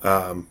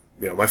 you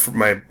know,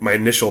 my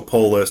initial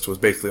pull list was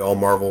basically all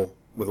Marvel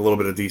with a little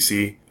bit of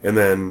DC, and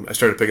then I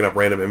started picking up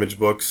random Image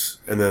books,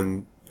 and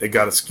then it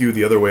got skewed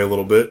the other way a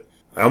little bit.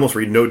 I almost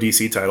read no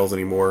DC titles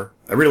anymore.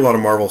 I read a lot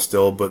of Marvel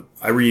still, but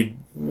I read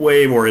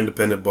way more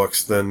independent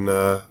books than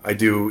I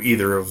do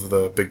either of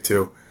the big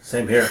two.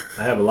 Same here.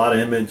 I have a lot of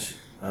Image,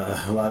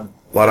 a lot of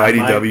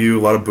IDW, a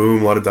lot of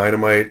Boom, a lot of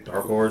Dynamite,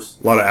 Dark Horse,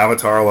 a lot of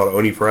Avatar, a lot of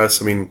Oni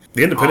Press. I mean,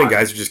 the independent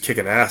guys are just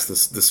kicking ass.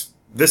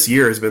 This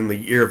year has been the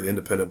year of the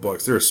independent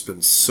books. There's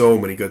been so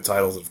many good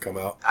titles that have come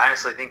out. I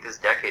honestly think this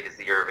decade is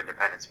the year of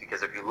independence,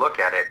 because if you look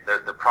at it,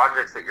 the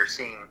projects that you're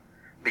seeing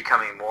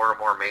becoming more and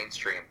more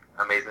mainstream,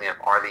 amazingly enough,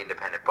 are the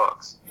independent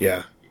books.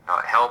 Yeah. You know,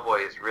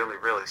 Hellboy is really,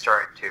 really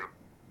starting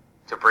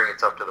to bring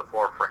it up to the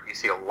forefront. You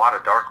see a lot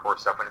of Dark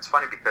Horse stuff, and it's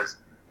funny because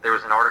there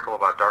was an article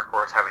about Dark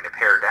Horse having to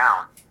pare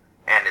down,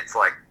 and it's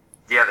like,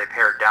 yeah, they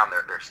pared down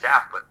their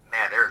staff, but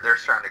man, they're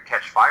starting to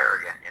catch fire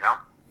again, you know?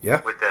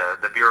 Yeah. With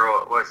the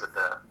Bureau, what is it,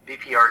 the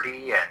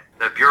BPRD and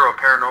the Bureau of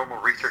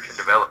Paranormal Research and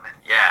Development.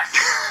 Yes.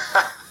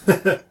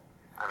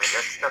 I mean,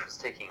 that stuff is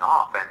taking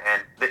off,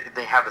 and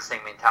they have the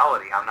same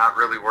mentality. I'm not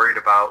really worried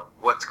about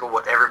what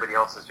everybody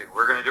else is doing.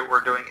 We're going to do what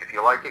we're doing. If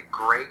you like it,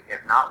 great.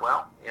 If not,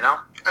 well, you know.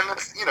 And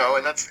that's, you know,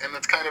 and that's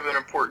kind of an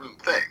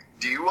important thing.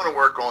 Do you want to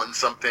work on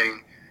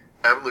something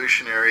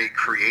evolutionary,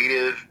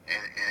 creative,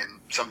 and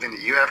something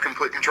that you have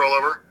complete control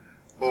over?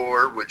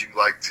 Or would you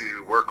like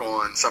to work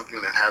on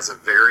something that has a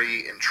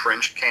very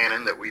entrenched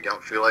canon that we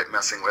don't feel like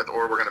messing with,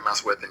 or we're going to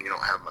mess with and you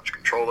don't have much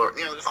control over?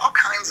 You know, there's all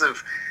kinds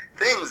of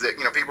things that,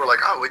 you know, people are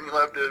like, oh, wouldn't you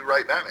love to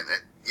write Batman?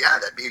 Yeah,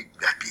 that'd be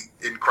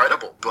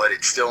incredible, but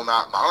it's still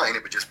not mine.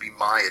 It would just be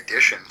my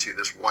addition to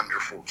this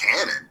wonderful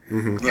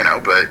canon, you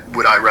know. But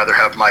would I rather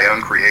have my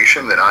own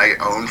creation that I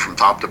own from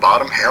top to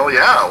bottom? Hell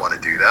yeah, I want to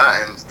do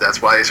that, and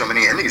that's why so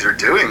many indies are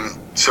doing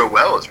so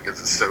well. Is because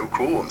it's so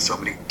cool and so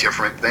many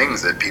different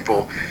things that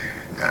people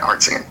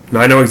aren't seeing. No,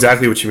 I know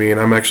exactly what you mean.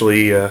 I'm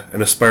actually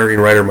an aspiring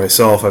writer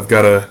myself. I've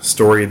got a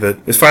story that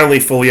is finally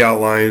fully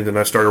outlined, and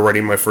I started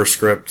writing my first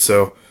script,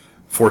 so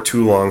for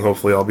too long,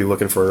 hopefully I'll be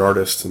looking for an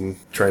artist and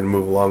trying to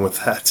move along with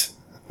that.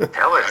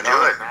 Tell it, do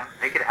it, man.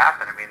 Make it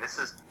happen. I mean, this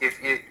is,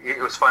 it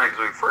was funny because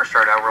when we first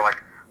started out, we're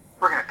like,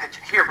 we're going to pitch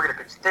it here, we're going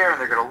to pitch it there, and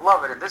they're going to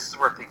love it, and this is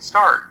where things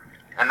start.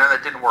 And then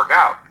it didn't work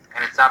out.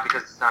 And it's not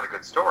because it's not a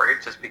good story,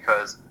 it's just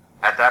because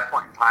at that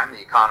point in time,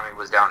 the economy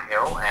was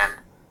downhill, and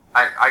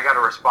I got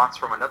a response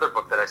from another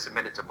book that I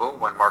submitted to Boom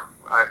when Mark,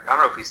 I don't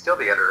know if he's still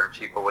the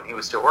editor-in-chief, but when he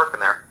was still working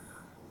there,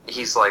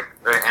 he's like,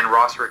 and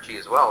Ross Ritchie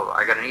as well,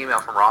 I got an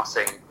email from Ross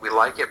saying, we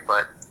like it,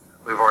 but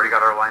we've already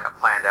got our lineup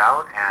planned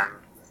out, and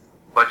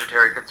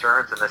budgetary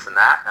concerns and this and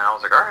that. And I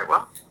was like, all right,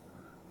 well,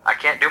 I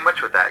can't do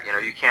much with that. You know,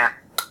 you can't,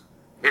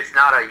 it's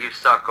not a you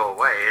suck, go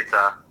away. It's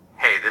a,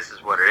 hey, this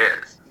is what it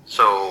is.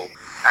 So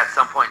at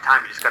some point in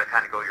time, you just got to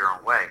kind of go your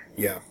own way.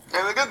 Yeah.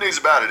 And the good news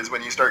about it is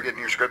when you start getting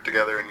your script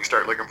together and you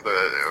start looking for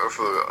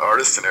the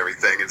artists and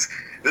everything,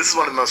 this is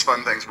one of the most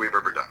fun things we've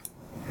ever done.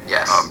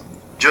 Yes.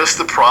 Just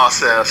the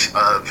process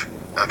of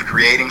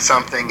creating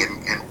something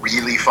and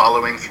really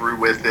following through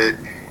with it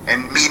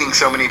and meeting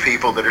so many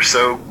people that are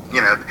so,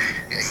 you know,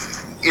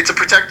 it's a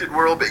protected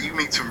world, but you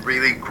meet some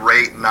really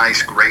great,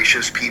 nice,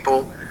 gracious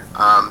people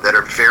that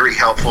are very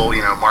helpful.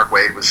 You know, Mark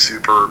Waid was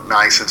super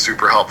nice and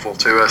super helpful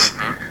to us.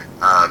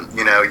 Mm-hmm.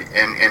 You know,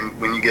 and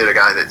when you get a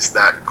guy that's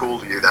that cool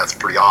to you, that's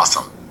pretty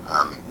awesome.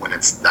 When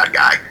it's that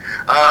guy,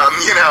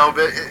 you know,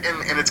 but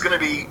and it's going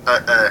to be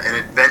an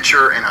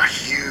adventure and a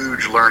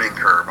huge learning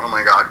curve. Oh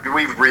my God,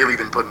 we've really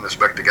been putting this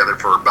book together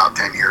for about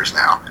 10 years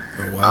now.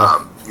 Oh,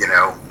 wow. You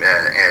know,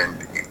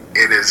 and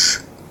it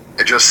is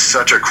just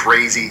such a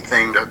crazy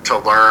thing to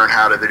learn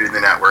how to do the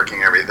networking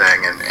and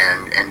everything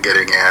and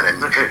getting in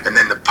and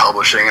then the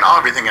publishing and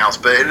everything else.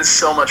 But it is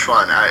so much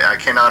fun. I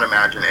cannot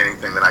imagine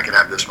anything that I could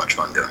have this much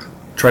fun doing.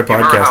 Try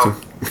podcasting.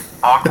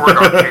 Awkward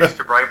our pitch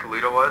to Brian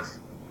Pulido was?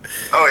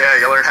 Oh yeah,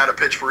 you learn how to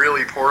pitch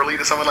really poorly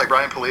to someone like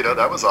Brian Pulido.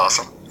 That was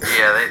awesome.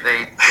 Yeah,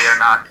 they are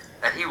not,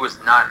 and he was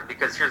not,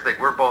 because here's the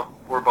thing, we're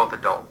both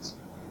adults.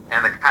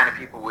 And the kind of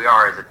people we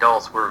are as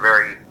adults, we're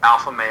very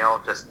alpha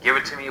male. Just give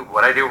it to me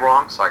what I do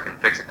wrong so I can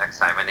fix it next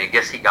time. And I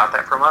guess he got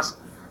that from us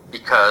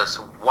because,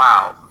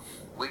 wow,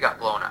 we got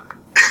blown up.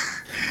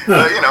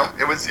 You know,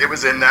 it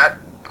was in that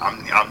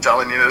I'm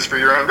telling you this for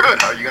your own good.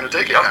 How are you going to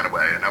take it kind of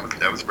way? And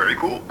that was very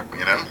cool.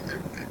 You know,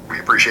 we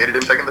appreciated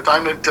him taking the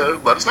time to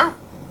let us know.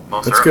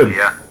 Most That's certainly, good.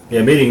 yeah.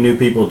 Yeah, meeting new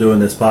people doing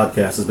this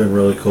podcast has been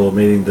really cool.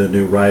 Meeting the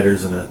new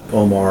writers and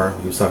Omar,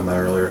 who was talking about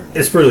earlier.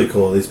 It's really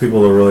cool. These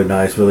people are really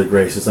nice, really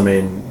gracious. I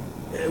mean,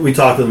 we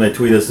talk to them, they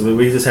tweet us,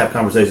 we just have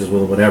conversations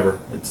with them whenever.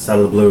 It's out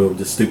of the blue,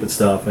 just stupid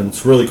stuff. And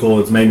it's really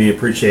cool. It's made me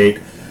appreciate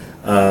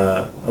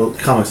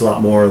comics a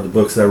lot more, the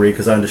books that I read,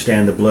 because I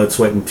understand the blood,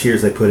 sweat, and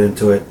tears they put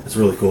into it. It's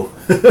really cool.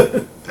 You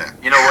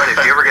know what? If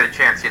you ever get a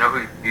chance, you know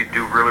who you'd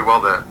do really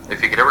well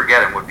if you could ever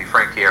get him, would be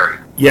Frank Chieri.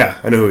 Yeah,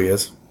 I know who he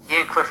is. He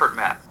and Clifford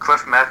Meth.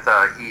 Cliff Meth,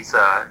 he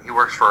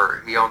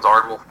owns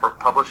Ardwolf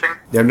Publishing.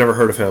 Yeah, I've never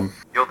heard of him.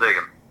 You'll dig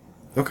him.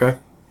 Okay.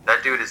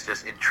 That dude is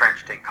just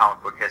entrenched in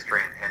comic book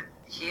history, and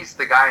he's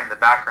the guy in the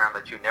background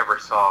that you never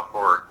saw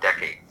for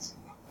decades,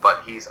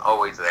 but he's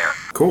always there.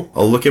 Cool.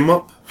 I'll look him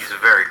up. He's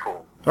very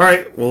cool. All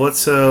right. Well,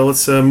 let's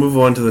move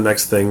on to the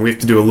next thing. We have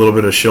to do a little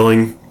bit of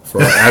shilling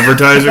for our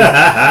advertiser.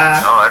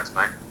 Oh, that's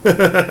fine.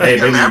 Hey,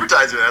 An maybe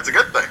advertiser, that's a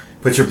good thing.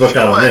 put your book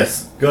out on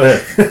this. Go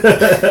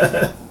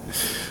ahead.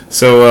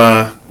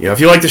 So, if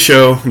you like the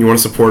show and you want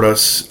to support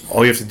us,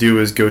 all you have to do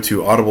is go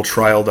to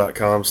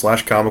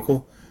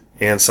audibletrial.com/comical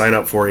and sign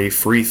up for a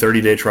free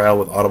 30-day trial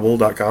with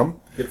audible.com.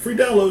 Get a free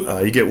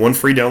download. You get one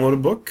free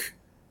downloaded book,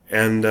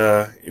 and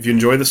if you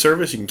enjoy the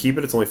service, you can keep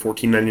it. It's only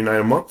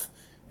 $14.99 a month.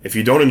 If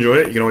you don't enjoy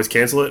it, you can always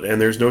cancel it, and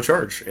there's no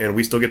charge. And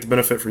we still get the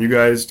benefit from you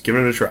guys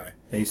giving it a try.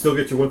 And you still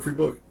get your one free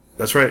book.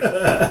 That's right.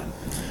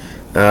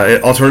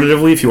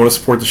 Alternatively, if you want to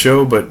support the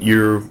show, but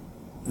you're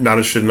not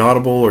interested in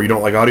Audible, or you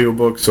don't like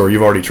audiobooks, or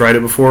you've already tried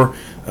it before,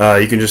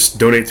 you can just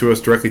donate to us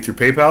directly through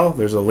PayPal.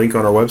 There's a link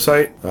on our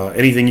website.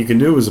 Anything you can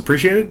do is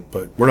appreciated,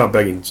 but we're not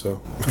begging,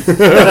 so.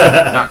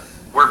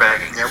 We're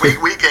begging. Yeah,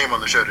 we came on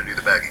the show to do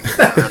the begging.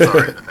 That's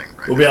already the thing,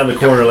 right? We'll be on the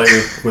corner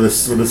later with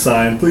a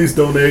sign. Please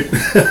donate.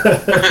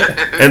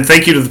 And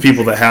thank you to the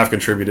people that have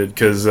contributed,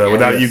 because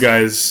without yes. you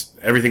guys,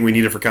 everything we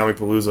needed for Comic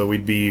Palooza,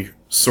 we'd be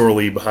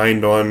sorely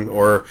behind on,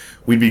 or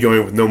we'd be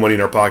going with no money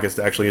in our pockets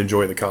to actually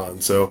enjoy the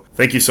con. So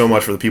thank you so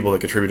much for the people that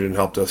contributed and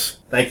helped us.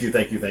 Thank you.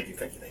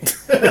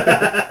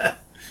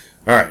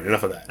 All right,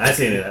 enough of that. I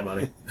see any of that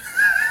money.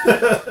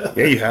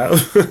 Yeah, you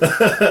have.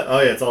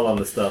 Oh yeah, it's all on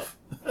the stuff.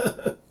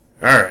 All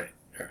right.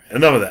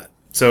 Enough of that.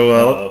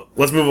 So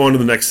let's move on to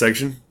the next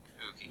section.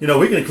 You know,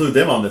 we can include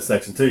them on this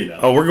section too. You know.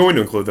 Oh, we're going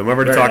to include them. I've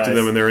already Very talked to nice.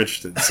 them and they're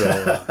interested.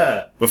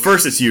 So, but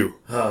first, it's you.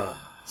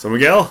 So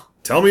Miguel,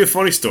 tell me a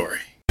funny story.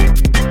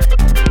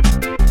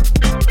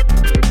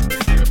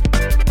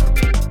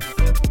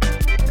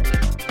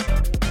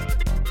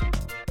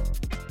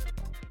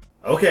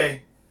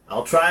 Okay,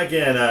 I'll try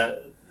again.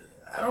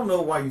 I don't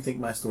know why you think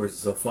my stories are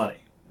so funny.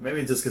 Maybe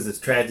it's just because it's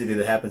tragedy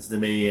that happens to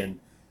me, and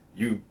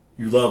you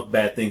love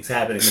bad things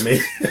happening to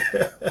me.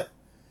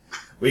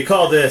 We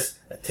call this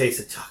a taste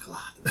of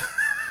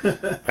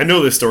chocolate. I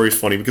know this story is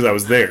funny because I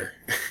was there.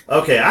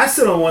 Okay, I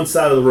sit on one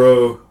side of the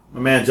row. My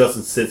man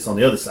Justin sits on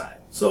the other side.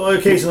 So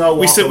occasionally I'll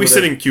walk We over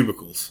sit there. in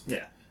cubicles.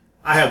 Yeah,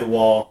 I have the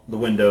wall, the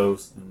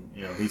windows, and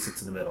he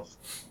sits in the middle.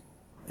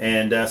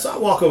 And so I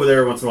walk over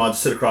there once in a while,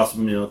 just sit across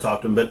from him,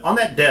 talk to him. But on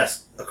that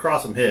desk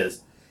across from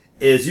his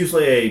is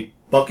usually a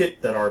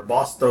bucket that our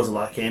boss throws a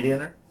lot of candy in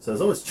there. So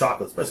there's always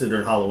chocolate, especially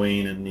during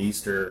Halloween and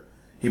Easter.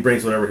 He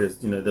brings whatever his,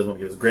 doesn't want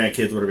to give his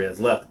grandkids whatever he has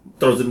left,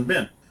 throws it in the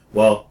bin.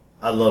 Well,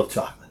 I love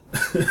chocolate.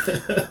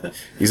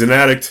 He's an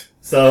addict.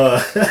 So,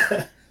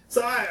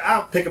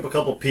 I'll pick up a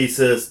couple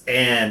pieces,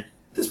 and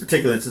this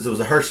particular instance, it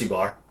was a Hershey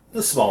bar,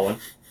 a small one.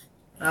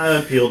 I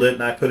unpeeled it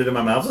and I put it in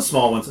my mouth. It was a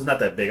small one, so it's not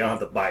that big. I don't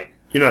have to bite.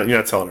 You're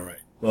not telling it right.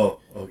 Oh,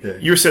 okay.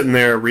 You were sitting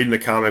there reading a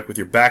comic with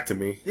your back to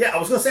me. Yeah, I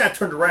was gonna say I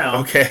turned around.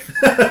 Okay.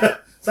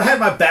 So I had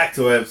my back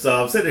to him,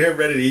 so I'm sitting here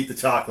ready to eat the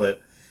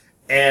chocolate,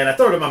 and I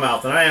throw it in my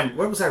mouth, and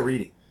what was I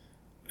reading?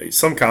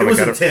 Some It comic. was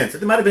I don't- intense.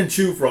 It might have been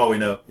Chew for all we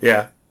know.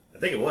 Yeah. I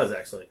think it was,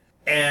 actually.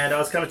 And I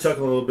was kind of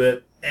chuckling a little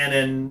bit, and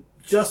then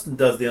Justin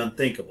does the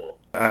unthinkable.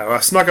 I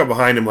snuck up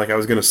behind him like I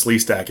was going to slee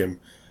stack him,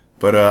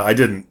 but I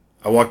didn't.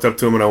 I walked up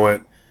to him and I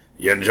went,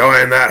 "You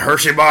enjoying that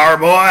Hershey bar,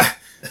 boy?"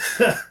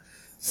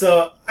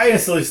 So I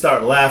instantly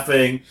start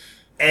laughing,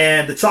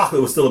 and the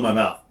chocolate was still in my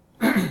mouth.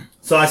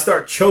 So I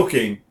start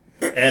choking,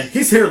 and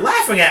he's here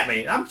laughing at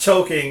me. I'm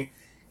choking,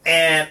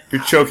 and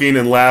You're choking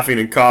and laughing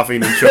and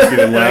coughing and choking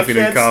and laughing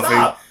I and can't coughing.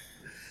 stop.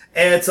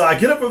 And so I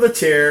get up from the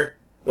chair.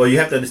 Well, you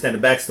have to understand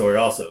the backstory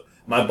also.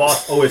 My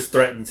boss always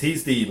threatens.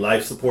 He's the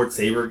life support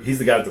saver. He's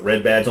the guy with the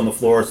red badge on the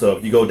floor. So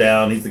if you go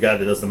down, he's the guy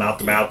that does the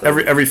mouth-to-mouth.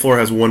 Every floor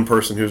has one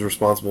person who's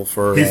responsible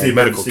for He's the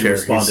medical emergency care.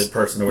 respondent He's-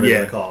 person or whatever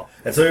yeah. they call.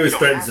 And so he always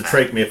threatens to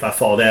trach me if I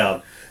fall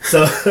down.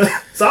 So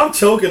so I'm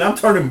choking. I'm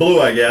turning blue,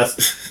 I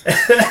guess.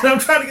 And I'm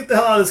trying to get the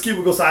hell out of this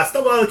cubicle. So I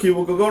stumble out of the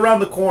cubicle, go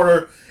around the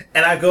corner,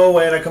 and I go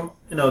away. And I come.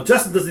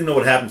 Justin doesn't even know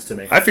what happens to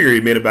me. I figured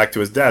he made it back to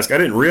his desk. I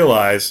didn't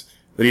realize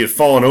that he had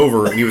fallen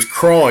over and he was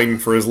crawling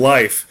for his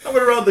life. I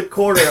went around the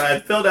corner. I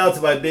fell down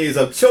to my knees.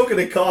 I'm choking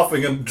and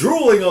coughing. I'm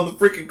drooling on the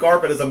freaking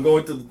carpet as I'm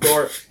going to the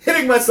door,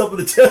 hitting myself in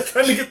the chest,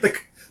 trying to get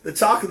the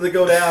chocolate to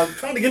go down,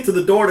 trying to get to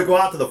the door to go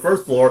out to the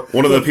first floor.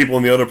 One of the people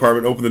in the other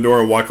apartment opened the door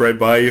and walked right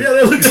by you. Yeah,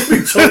 they looked at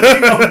me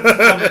choking.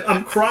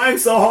 I'm crying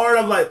so hard.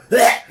 I'm like,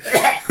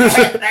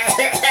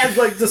 it's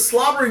like just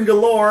slobbering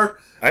galore.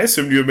 I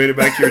assumed you had made it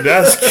back to your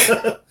desk.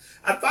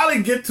 I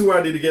finally get to where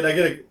I need to get. I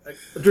get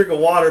a drink of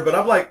water, but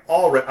I'm like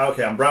all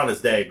okay. I'm brown as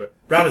day, but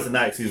brown as the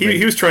night. Excuse me.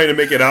 He was trying to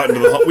make it out into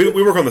the hall. We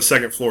work on the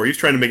second floor. He was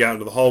trying to make it out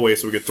into the hallway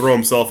so we could throw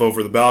himself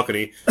over the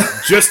balcony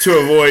just to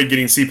avoid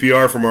getting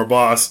CPR from our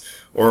boss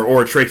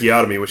or a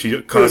tracheotomy, which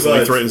he constantly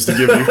much. threatens to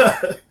give you.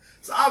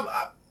 So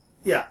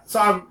so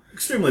I'm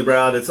extremely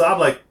brown, and so I'm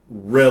like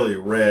really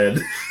red,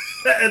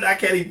 and I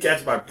can't even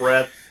catch my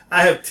breath.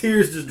 I have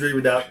tears just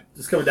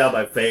coming down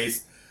my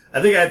face.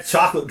 I think I had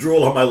chocolate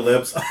drool on my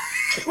lips.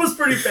 It was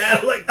pretty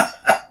bad. Like,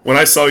 When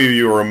I saw you,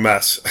 you were a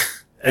mess.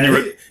 And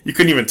And you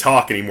couldn't even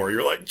talk anymore. You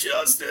were like,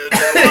 "Justin,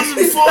 that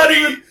wasn't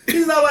funny."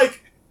 He's not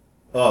like,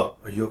 "Oh,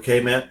 are you okay,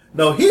 man?"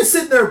 No, he's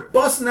sitting there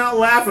busting out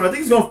laughing. I think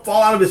he's going to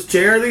fall out of his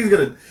chair. I think he's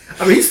going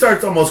to... he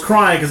starts almost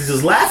crying because he's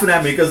just laughing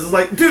at me because it's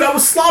like, dude, I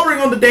was slobbering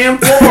on the damn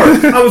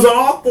floor. I was on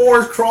all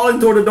fours crawling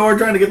toward the door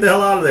trying to get the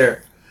hell out of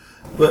there.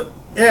 But,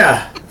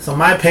 yeah. So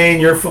my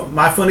pain,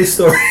 my funny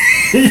story,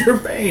 your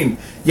pain.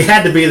 You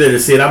had to be there to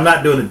see it. I'm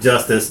not doing it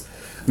justice.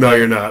 No,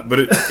 you're not. But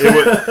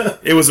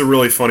it was a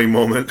really funny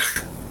moment.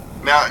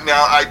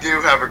 Now I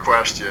do have a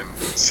question.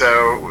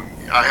 So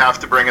I have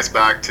to bring us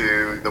back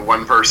to the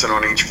one person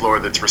on each floor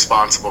that's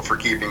responsible for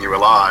keeping you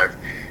alive.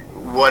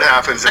 What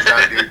happens if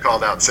that dude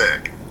called out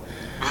sick?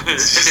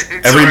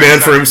 Every man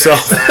for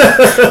himself.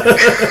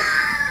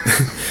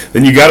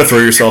 Then you got to throw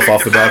yourself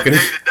off the balcony.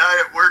 Day to die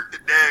at work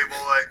today,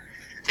 boy.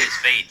 Tis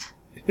fate.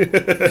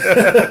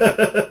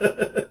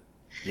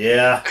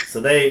 Yeah, so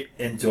they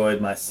enjoyed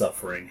my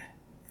suffering.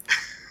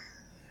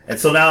 And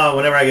so now,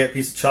 whenever I get a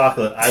piece of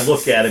chocolate, I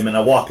look at him and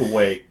I walk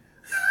away.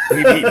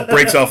 He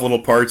breaks off little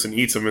parts and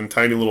eats them in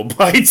tiny little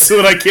bites so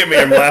that I can't make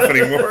him laugh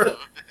anymore.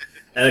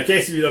 And in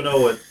case you don't know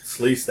what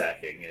slee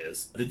stacking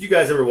is, did you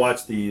guys ever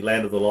watch The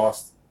Land of the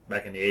Lost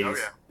back in the 80s? Oh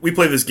yeah. We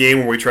play this game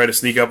where we try to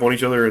sneak up on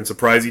each other and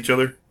surprise each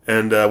other.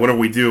 And whenever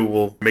we do,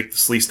 we'll make the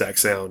slee stack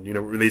sound.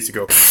 They used to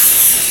go...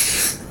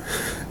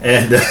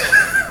 And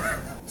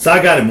So I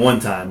got him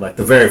one time, like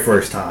the very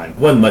first time. It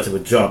wasn't much of a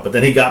jump, but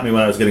then he got me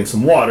when I was getting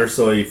some water,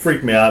 so he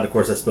freaked me out, and of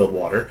course I spilled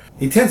water.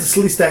 He tends to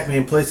slee stack me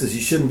in places you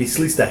shouldn't be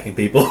slee stacking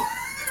people.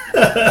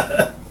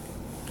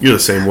 You're the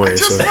same way. I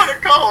just So want to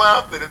call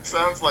out that it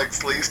sounds like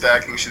sleeve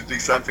stacking should be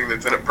something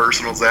that's in a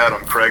personals ad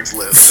on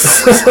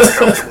Craigslist that I'm less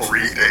comfortable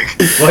reading.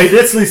 Well, he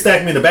did slee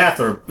stack me in the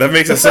bathroom. that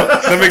makes it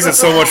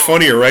so much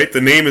funnier, right?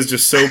 The name is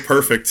just so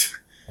perfect.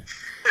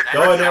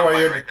 Go in there while Soundbite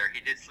you're... right there.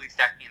 He did sleep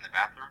stack me in the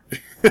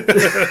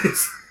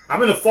bathroom.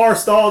 I'm in the far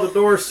stall, the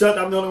door's shut,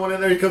 I'm the only one in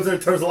there. He comes in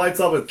and turns the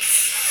lights up and...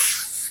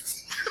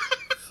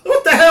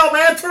 What the hell,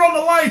 man? Turn on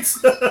the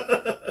lights!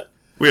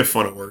 We have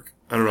fun at work.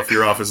 I don't know if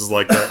your office is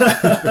like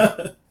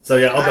that. So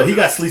yeah, although he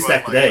got slee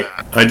stacked today.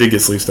 I did get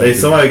sleep stacked.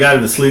 Somebody got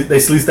him to they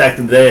slee stacked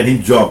him today and he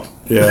jumped.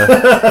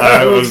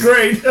 Yeah. It was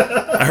great.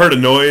 I heard a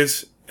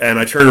noise, and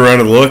I turned around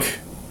to look.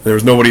 There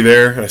was nobody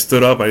there, and I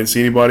stood up. I didn't see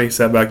anybody.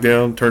 Sat back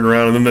down, turned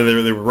around, and then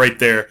they were right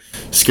there.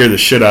 Scared the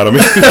shit out of me.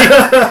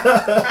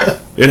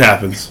 It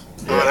happens.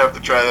 I would have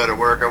to try that at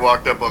work. I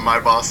walked up on my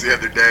boss the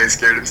other day,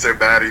 scared him so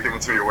bad he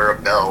wants me to wear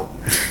a belt.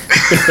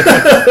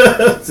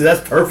 See,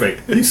 that's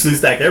perfect. You slee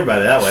stack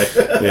everybody that way.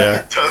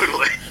 Yeah.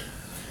 Totally.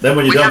 Then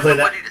when you We don't have play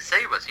nobody that... to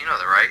save us, you know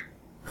that, right?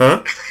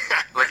 Huh?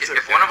 Like,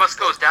 if one of us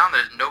goes down,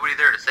 there's nobody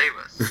there to save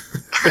us.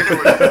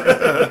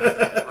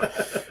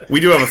 We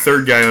do have a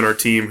third guy on our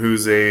team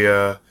who's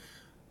a,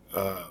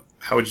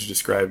 how would you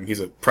describe him? He's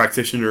a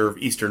practitioner of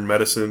Eastern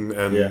medicine,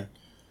 and Yeah.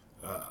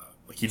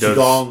 like he does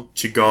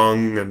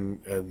Qigong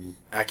and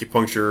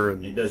acupuncture,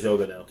 He and does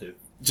yoga now, too.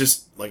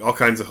 just like all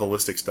kinds of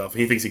holistic stuff.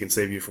 He thinks he can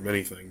save you from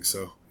anything,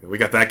 so we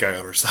got that guy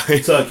on our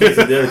side. So in case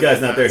the other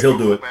guy's not there, he'll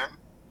do it. Man.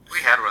 We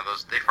had one of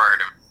those. They fired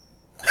him.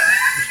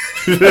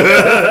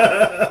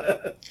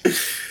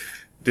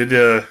 Did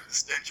The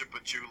stench of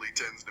patchouli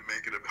tends to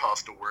make it a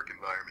hostile work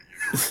environment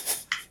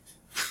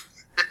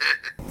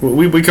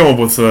usually. we come up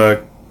with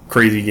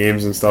crazy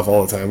games and stuff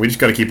all the time. We just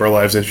got to keep our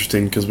lives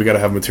interesting because we got to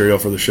have material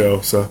for the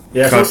show. So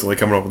Yeah, so- constantly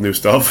coming up with new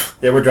stuff.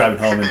 Yeah, we're driving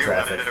home in It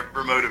traffic.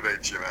 never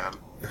motivates you, man.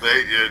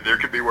 There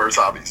could be worse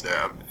hobbies to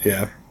have.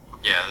 Yeah.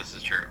 Yeah, this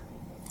is true.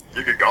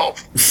 You could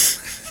golf.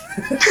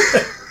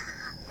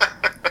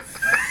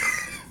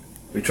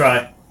 We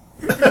try.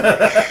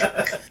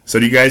 So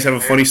do you guys have a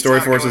funny story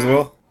for us as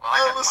well?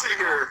 Oh, let's see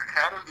here.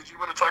 Adam, did you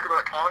want to talk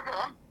about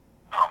Comic-Con?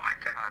 Oh my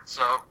god.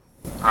 So,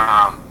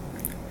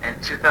 in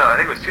 2000, I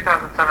think it was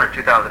 2007 or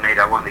 2008,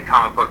 I won the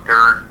comic book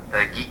nerd,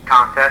 the geek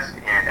contest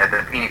at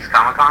the Phoenix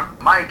Comic Con.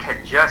 Mike had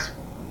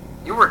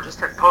you were just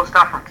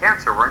post-op from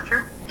cancer, weren't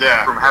you?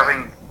 Yeah. From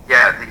having, he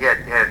had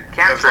That was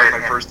cancer. like my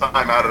and- first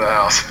time out of the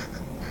house.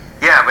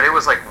 Yeah, but it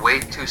was like way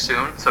too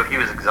soon, so he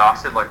was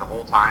exhausted like the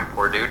whole time,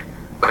 poor dude.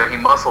 But he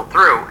muscled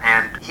through,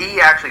 and he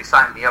actually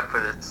signed me up for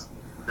this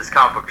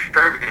comic book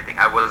trivia thing.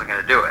 I wasn't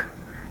going to do it.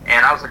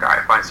 And I was like, all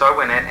right, fine. So I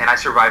went in, and I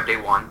survived day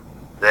 1.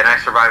 Then I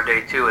survived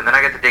day 2, and then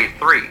I got to day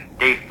 3.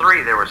 Day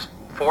 3, there was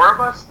 4 of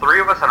us, 3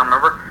 of us, I don't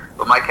remember,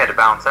 but Mike had to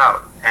bounce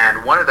out.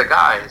 And one of the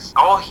guys,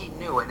 all he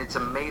knew, and it's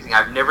amazing,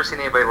 I've never seen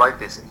anybody like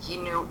this, he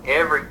knew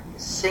every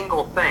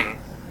single thing,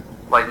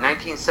 like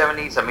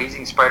 1970s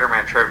Amazing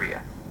Spider-Man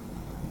trivia.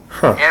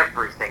 Huh.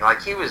 Everything.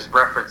 Like, he was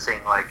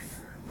referencing, like,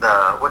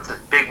 what's this,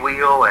 Big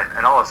Wheel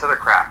and all this other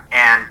crap.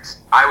 And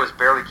I was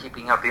barely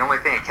keeping up. The only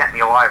thing that kept me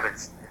alive,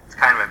 it's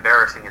kind of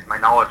embarrassing, is my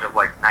knowledge of,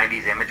 like,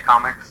 90s Image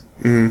comics.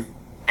 Mm-hmm.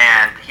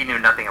 And he knew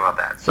nothing about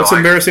that. So What's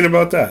embarrassing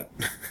about that?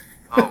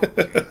 Oh,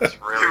 Jesus,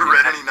 really? You ever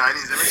read any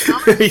 90s Image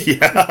comics?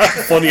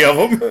 Yeah, plenty of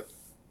them.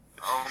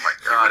 Oh, my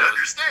You God. would It was,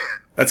 understand.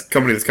 That's a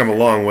company that's come a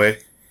long way.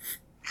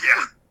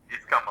 Yeah.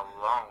 it's come a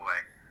long way.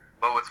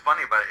 But what's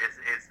funny about it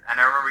is and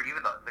I remember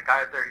even the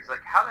guy up there, he's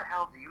like, how the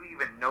hell do you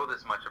even know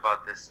this much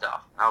about this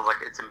stuff? And I was like,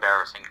 it's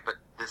embarrassing,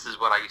 but this is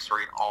what I used to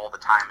read all the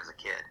time as a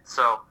kid.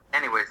 So,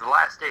 anyways, the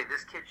last day,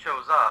 this kid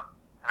shows up,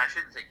 and I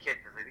shouldn't say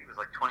kid because I think he was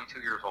like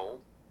 22 years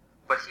old,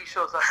 but he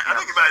shows up. I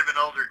think he might have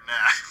been older than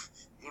that.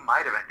 He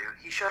might have been, dude.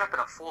 He showed up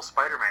in a full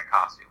Spider-Man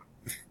costume.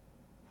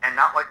 And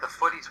not like the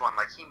footies one,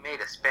 like he made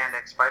a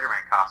spandex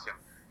Spider-Man costume.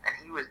 And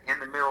he was in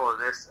the middle of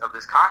this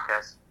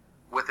contest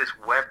with this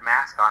web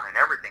mask on and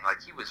everything.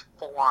 Like, he was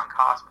full-on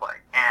cosplay.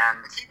 And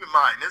Keep in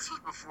mind, this was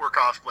before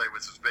cosplay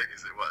was as big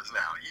as it was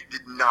now. You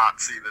did not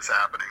see this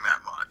happening that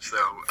much. So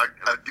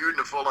a dude in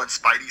a full-on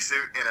Spidey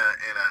suit in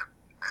a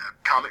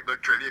comic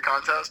book trivia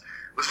contest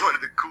was one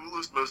of the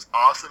coolest, most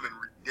awesome, and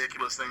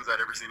ridiculous things I'd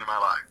ever seen in my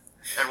life.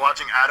 And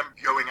watching Adam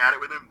going at it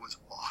with him was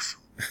awesome.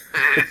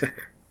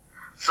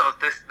 so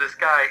this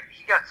guy,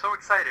 he got so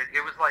excited.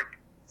 It was like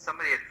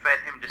somebody had fed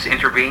him just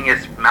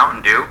intravenous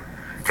Mountain Dew.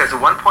 Because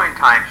at one point in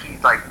time,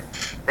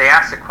 they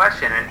asked a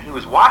question, and he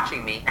was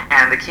watching me,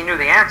 and he knew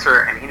the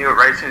answer, and he knew it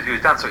right as soon as he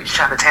was done, so he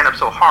shot his hand up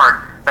so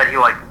hard that he,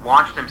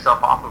 launched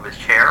himself off of his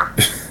chair,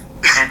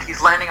 and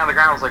he's landing on the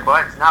ground. I was like,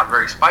 well, it's not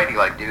very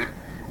Spidey-like, dude.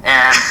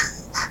 And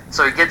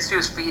so he gets to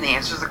his feet, and he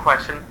answers the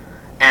question,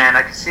 and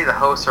I could see the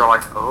hosts are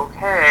like,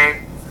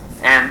 okay.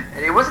 And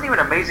it wasn't even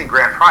an amazing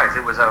grand prize.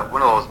 It was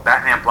one of those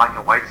Batman black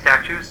and white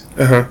statues,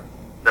 Uh-huh.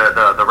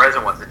 the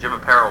resin ones, the Jim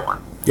Aparo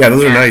one. Yeah,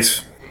 those are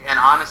nice. And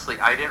honestly,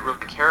 I didn't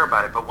really care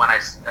about it. But when I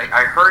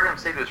heard him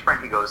say to his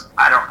friend, he goes,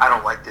 I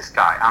don't like this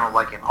guy. I don't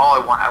like him.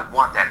 I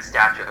want that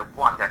statue. I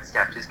want that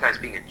statue. This guy's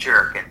being a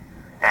jerk.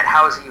 And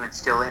how is he even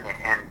still in it?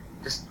 And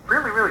just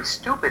really, really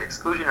stupid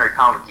exclusionary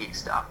comic geek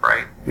stuff,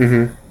 right?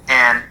 Mm-hmm.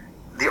 And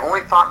the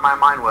only thought in my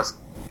mind was,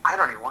 I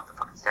don't even want the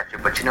fucking statue,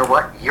 but you know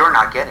what? You're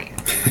not getting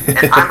it.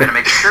 And I'm going to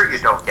make sure you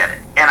don't get it.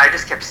 And I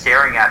just kept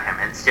staring at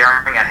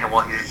him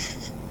while he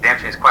was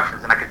answering his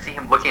questions. And I could see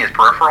him looking at his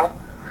peripheral.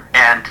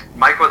 And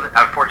Mike wasn't,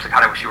 unfortunately,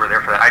 God, I wish you were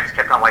there for that. I just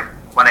kept on, like,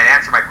 when I'd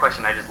answer my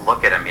question, I just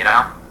look at him, you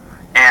know?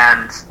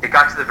 And it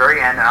got to the very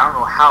end, and I don't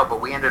know how,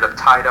 but we ended up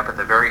tied up at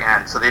the very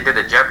end. So they did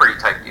a Jeopardy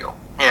type deal.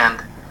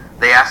 And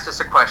they asked us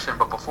a question,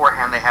 but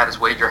beforehand they had us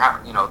wager,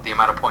 the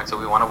amount of points that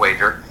we want to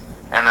wager.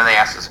 And then they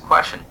asked us a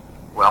question.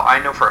 Well, I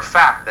know for a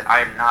fact that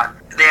I am not...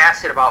 They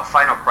asked it about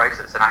Final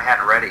Crisis, and I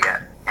hadn't read it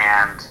yet.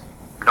 And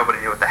nobody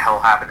knew what the hell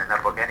happened in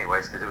that book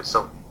anyways, because it was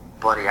so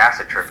bloody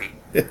acid trippy.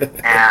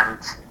 And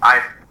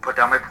I put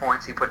down my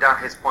points, he put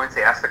down his points,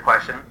 they asked the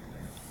question.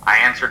 I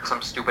answered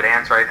some stupid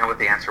answer, I didn't know what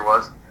the answer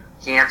was.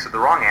 He answered the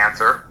wrong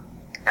answer,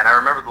 and I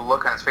remember the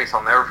look on his face,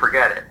 I'll never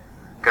forget it.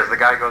 Because the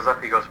guy goes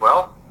up, he goes,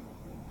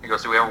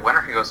 do we have a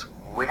winner? He goes,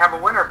 we have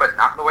a winner, but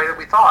not in the way that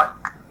we thought.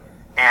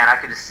 And I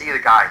could just see the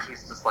guy,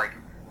 he's just like,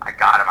 I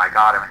got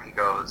him. And he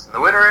goes, and the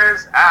winner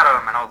is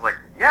Adam. And I was like,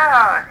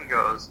 yeah. And he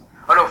goes,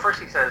 oh no, first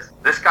he says,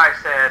 this guy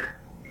said,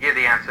 he gave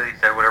the answer, he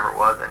said whatever it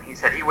was, and he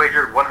said he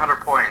wagered 100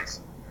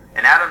 points.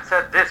 And Adam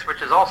said this,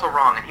 which is also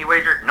wrong, and he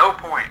wagered no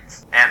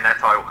points. And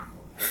that's how I won.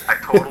 I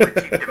totally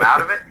cheated him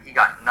out of it. He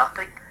got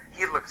nothing.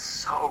 He looked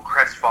so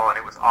crestfallen.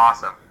 It was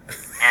awesome.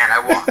 And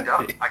I walked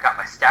up, I got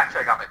my statue,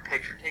 I got my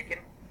picture taken.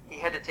 He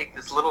had to take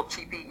this little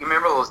cheapie. You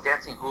remember those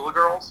dancing hula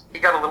girls? He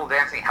got a little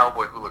dancing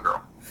Hellboy hula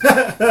girl.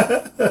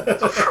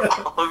 So for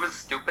all of his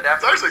stupid It's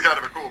efforts... actually kind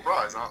of a cool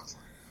prize, honestly.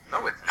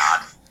 No, it's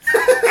not.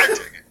 I'd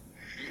take it.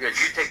 You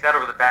take that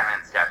over the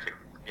Batman statue.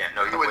 Yeah,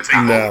 no, you I wouldn't wouldn't.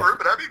 take No. over,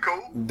 but that'd be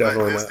cool.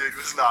 Definitely This not. dude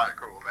was not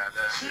cool, man.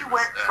 He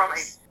went from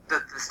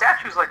the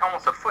statue's like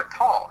almost a foot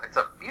tall. It's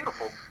a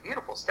beautiful,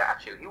 beautiful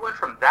statue. He went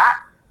from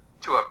that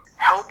to a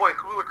Hellboy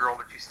hula girl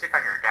that you stick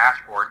on your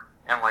dashboard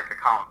and like a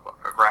comic book,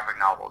 a graphic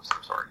novel of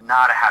some sort.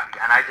 Not a happy.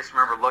 And I just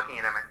remember looking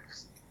at him and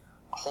just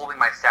holding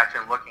my statue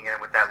and looking at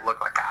him with that look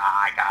like,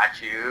 I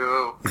got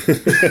you.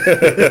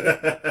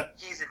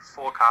 He's in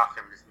full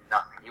costume, just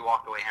nothing. He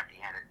walked away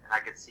empty-handed, and I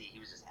could see he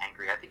was just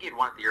angry. I think he had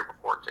won it the year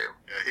before, too.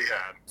 Yeah, he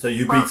had. So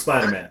you beat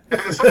Spider-Man. And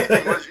the funny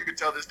thing was, you could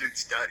tell this dude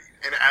studied,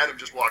 and Adam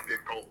just walked in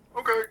cold.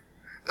 Okay.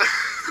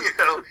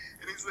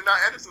 And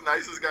Adam's the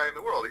nicest guy in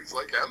the world. He's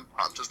like, I'm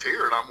just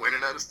here, and I'm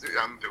winning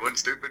I'm doing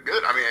stupid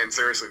good. I mean, and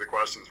seriously, the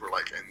questions were,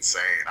 like,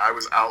 insane. I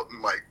was out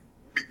in, like,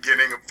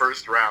 beginning of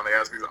first round. They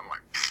asked me, I'm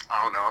like,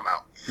 I don't know, I'm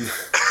out.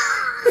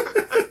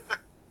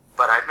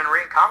 But I've been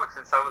reading comics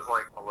since I was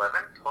like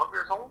 11, 12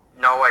 years old.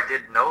 No, I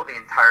didn't know the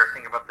entire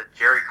thing about the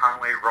Jerry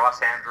Conway,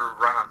 Ross Andrew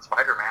run on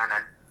Spider-Man,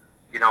 and,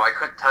 I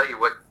couldn't tell you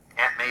what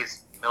Aunt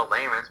May's middle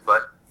name is,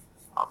 but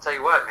I'll tell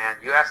you what, man,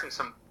 you ask me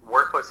some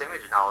worthless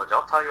image knowledge,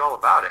 I'll tell you all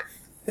about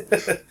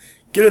it.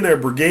 Get in there,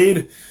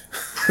 Brigade.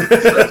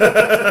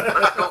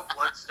 Let's go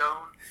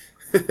Bloodstone.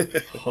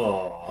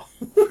 Oh.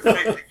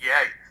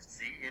 Yeah,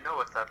 see, you know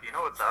what's up.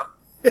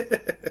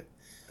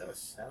 That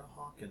was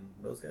Shadowhawk and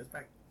those guys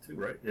back too,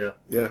 right? Yeah.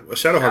 Yeah, well,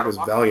 Shadowhawk was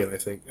Valiant, I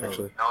think,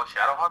 actually. No,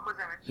 Shadowhawk was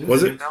Image.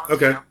 Was it? Balance,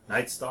 Okay.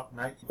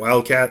 Night.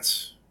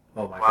 Wildcats,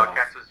 Oh my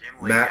Wildcats was Jim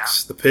Lee.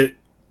 Max, The Pit.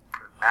 Yeah.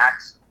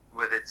 Max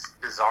with its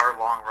bizarre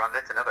long run.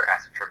 That's another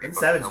acid trip. god. And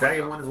Savage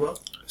Dragon one as well?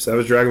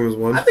 Savage Dragon was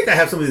one. I think I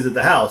have some of these at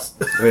the house.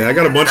 Oh, yeah, I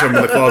got a bunch of them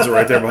in the closet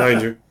right there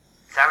behind you.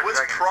 Savage Was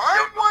Dragon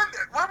Prime still- one?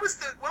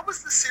 What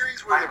was the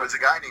series where there was a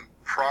guy named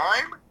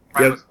Prime?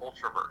 Prime Yep. was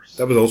Ultraverse.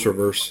 That was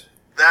Ultraverse.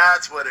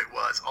 That's what it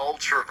was,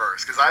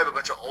 Ultraverse. Because I have a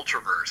bunch of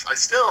Ultraverse. I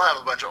still have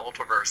a bunch of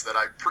Ultraverse that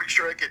I'm pretty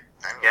sure I could,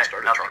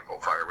 start a nothing. charcoal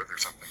fire with or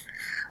something.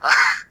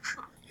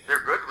 They're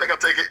good. I think I'll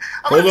take it.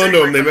 Hold on to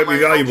them, they might be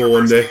valuable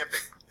one day.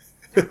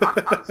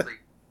 Honestly,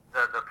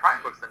 the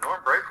Prime books, the Norm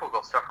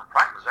Brayfogle stuff from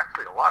Prime was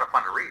actually a lot of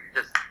fun to read. It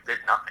just did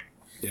nothing.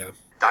 Yeah.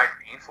 Died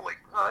painfully.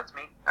 Oh, that's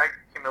me. I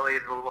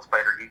humiliated a little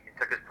spider geek and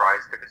took his prize,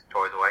 took his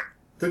toys away.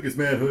 Took his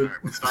manhood.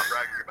 Alright, we'll stop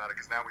bragging about it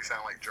because now we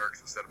sound like jerks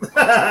instead of.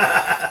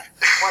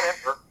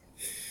 Whatever.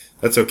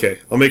 That's okay.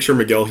 I'll make sure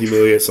Miguel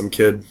humiliates some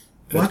kid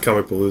What? at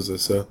Comic Palooza,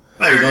 so.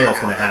 I didn't know that's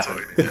going to That's all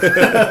happen. we need.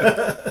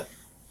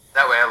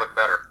 That way I look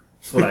better.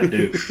 That's what I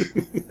do.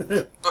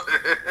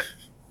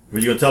 Were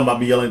you going to tell them about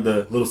me yelling at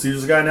the Little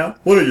Caesars guy now?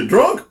 What, are you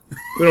drunk?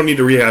 We don't need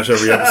to rehash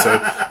every episode.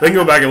 They can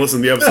go back and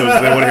listen to the episodes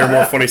if they want to hear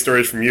more funny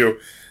stories from you.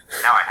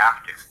 Now I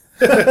have to.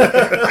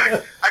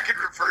 I could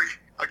refer you.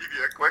 I'll give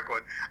you a quick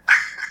one.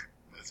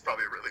 That's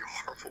probably a really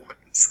horrible one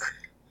to say.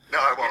 No,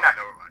 I won't. not-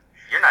 Never mind.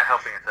 You're not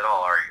helping us at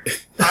all, are you?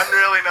 I'm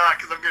really not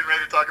because I'm getting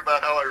ready to talk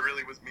about how I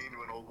really was mean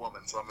to an old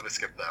woman, so I'm going to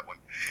skip that one.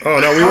 Oh,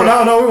 no, we Oh,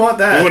 want no, we want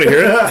that. we want to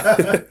hear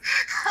it.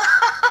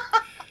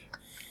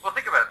 Well,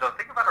 think about it, though.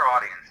 Think about our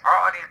audience. Our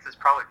audience is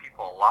probably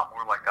people a lot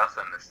more like us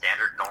than the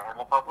standard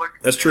normal public.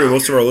 That's true.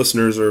 Most of our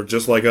listeners are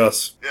just like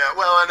us. Yeah,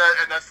 well,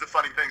 and that's the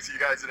funny thing. So you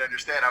guys that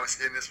understand,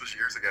 and this was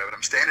years ago, but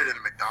I'm standing in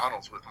a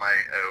McDonald's with my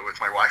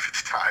wife at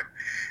the time,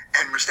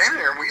 and we're standing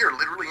there, and we are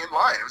literally in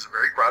line. It was a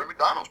very crowded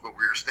McDonald's, but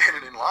we were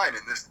standing in line,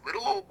 and this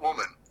little old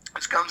woman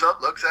just comes up,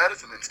 looks at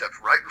us, and then steps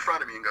right in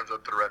front of me and goes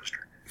up to the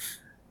register.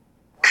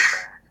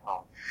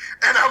 Oh.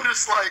 And I'm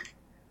just like,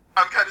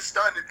 I'm kind of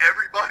stunned, and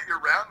everybody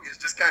around me is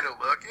just kind of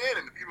looking,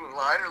 and the people in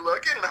line are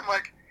looking, and I'm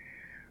like,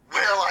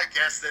 well, I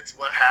guess that's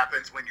what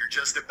happens when you're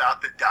just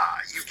about to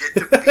die. You get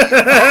to be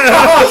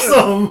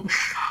Awesome!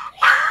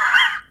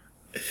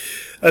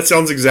 That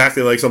sounds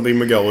exactly like something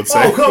Miguel would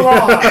say. Oh, come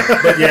on!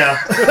 But yeah.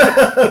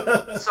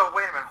 So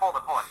wait a minute, hold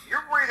on.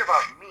 You're worried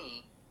about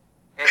me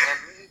and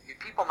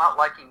people not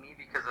liking me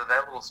because of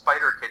that little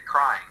spider kid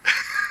crying.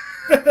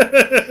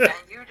 And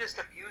you just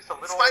abused a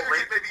little Spider old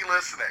Kid may be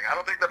listening. I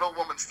don't think that old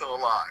woman's still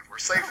alive. We're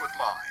safe with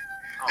mine.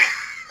 Oh,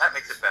 that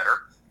makes it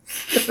better.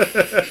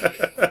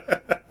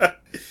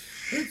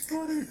 It's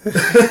funny.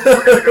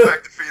 We're going to go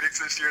back to Phoenix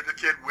this year. The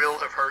kid will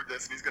have heard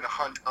this, and he's going to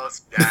hunt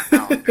us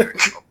down, dude.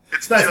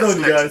 It's Nice just knowing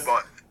you next guys.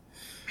 month.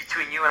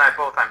 Between you and I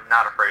both, I'm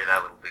not afraid of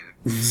that little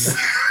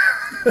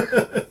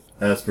dude.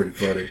 That's pretty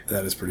funny.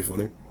 That is pretty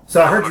funny.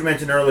 So I heard you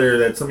mention earlier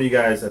that some of you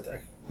guys, I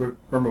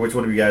remember which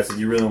one of you guys said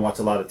you really don't watch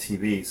a lot of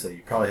TV, so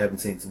you probably haven't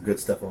seen some good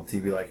stuff on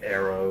TV like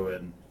Arrow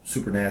and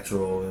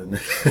Supernatural and.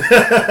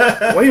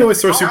 Why do you always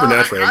throw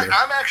Supernatural in there?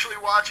 I'm actually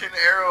watching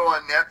Arrow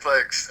on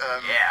Netflix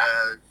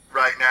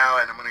right now,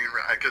 and I'm going to,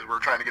 because we're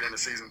trying to get into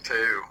season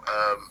 2.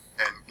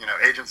 And, you know,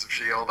 Agents of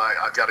S.H.I.E.L.D.,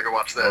 I've got to go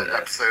watch that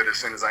episode as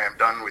soon as I am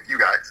done with you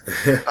guys.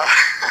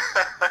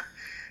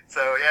 So,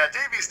 yeah,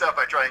 TV stuff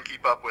I try and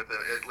keep up with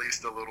at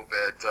least a little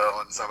bit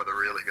on some of the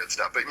really good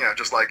stuff. But, you know,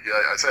 just like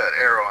I said,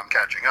 Arrow I'm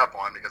catching up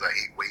on because I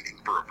hate waiting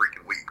for a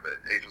freaking week. But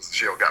Agents of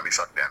S.H.I.E.L.D. got me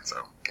sucked in, so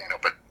can't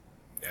help it.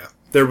 Yeah.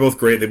 They're both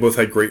great. They both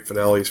had great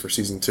finales for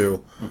season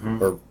 2.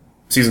 Mm-hmm. Or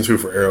season 2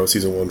 for Arrow,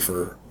 season 1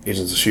 for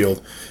Agents of S.H.I.E.L.D.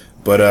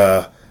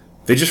 But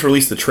they just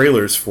released the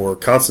trailers for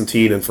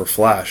Constantine and for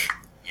Flash.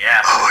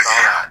 Yes, Oh, I saw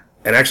yeah. that.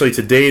 And actually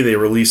today they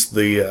released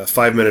the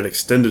 5-minute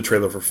extended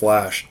trailer for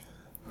Flash.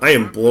 I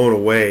am blown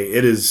away.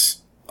 It is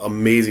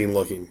amazing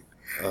looking.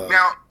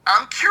 Now,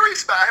 I'm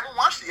curious about, I haven't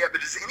watched it yet, but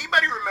does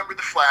anybody remember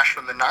The Flash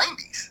from the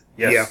 90s?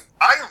 Yes. Yeah.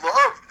 I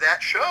loved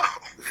that show.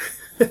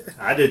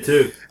 I did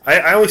too.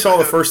 I only saw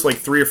the first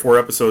 3 or 4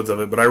 episodes of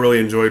it, but I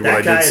really enjoyed what That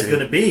I guy did is see. going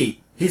to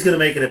be. He's going to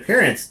make an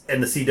appearance in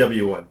the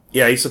CW one.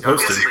 Yeah, he's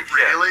supposed Is he to.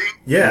 really?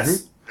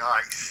 Yes.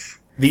 Nice.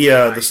 The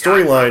I love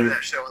storyline.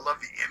 that show. I love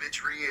the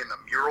imagery and the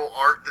mural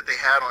art that they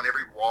had on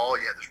every wall.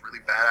 You had this really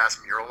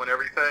badass mural and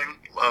everything.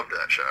 Loved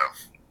that show.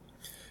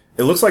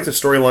 It looks like the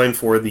storyline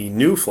for the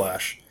new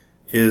Flash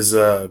is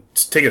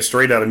taken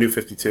straight out of New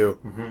 52.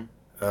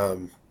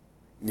 Mm-hmm.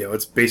 You know,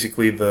 it's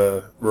basically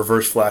the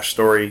Reverse Flash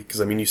story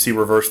because I mean, you see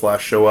Reverse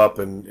Flash show up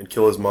and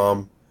kill his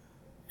mom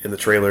in the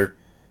trailer,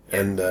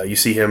 and you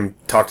see him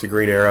talk to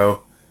Green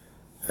Arrow,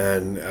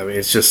 and I mean,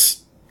 it's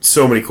just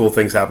so many cool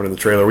things happen in the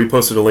trailer. We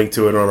posted a link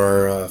to it on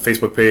our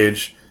Facebook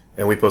page,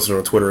 and we posted it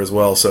on Twitter as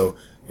well. So,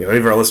 you know, any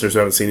of our listeners who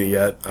haven't seen it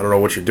yet, I don't know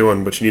what you're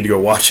doing, but you need to go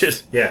watch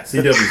it. Yeah,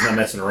 CW's not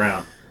messing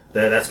around.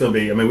 That's going to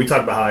be. I mean, we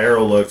talked about how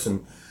Arrow looks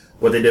and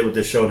what they did with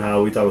this show and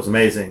how we thought it was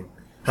amazing.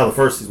 How the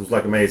first season was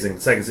amazing.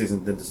 The second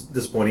season didn't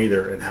disappoint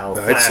either, and how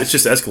Flash, It's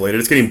just escalated.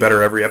 It's getting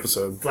better every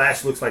episode.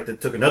 Flash looks like they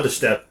took another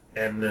step,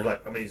 and they're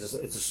like, I mean, it's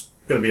just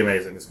going to be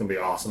amazing. It's going to be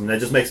awesome. And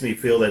that just makes me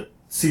feel that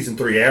season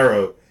 3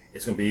 Arrow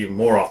is going to be even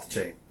more off the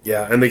chain.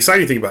 Yeah, and the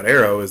exciting thing about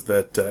Arrow is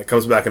that it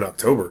comes back in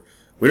October.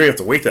 We don't have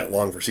to wait that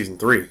long for season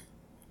 3.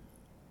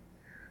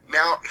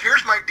 Now,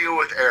 here's my deal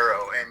with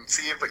Arrow, and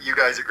see if you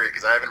guys agree,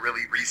 because I haven't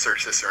really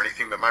researched this or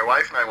anything, but my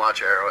wife and I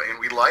watch Arrow, and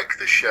we like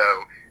the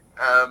show.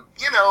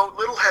 You know, a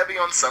little heavy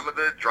on some of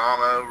the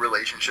drama,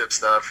 relationship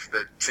stuff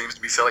that seems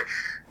to be silly.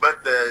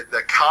 But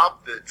the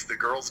cop that's the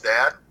girl's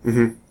dad,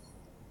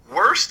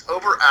 worst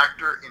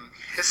overactor in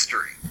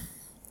history.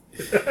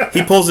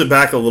 He pulls it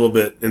back a little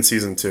bit in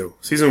season 2.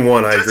 Season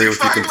 1, I agree with you Does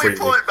he finally completely.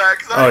 pull it back?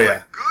 'Cause Oh, I'm yeah.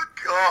 like, good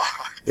God.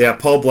 Yeah,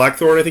 Paul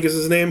Blackthorne, I think is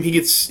his name. He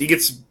gets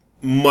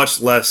much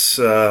less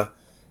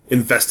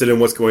invested in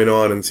what's going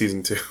on in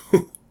season 2.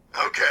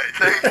 Okay,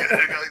 thank you.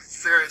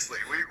 Seriously,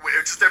 we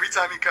just every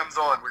time he comes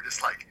on, we're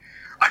just like,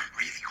 I'm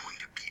really going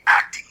to be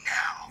acting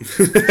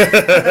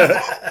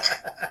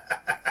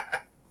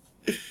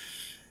now.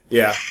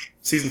 Yeah,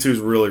 season 2 is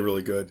really,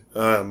 really good.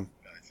 And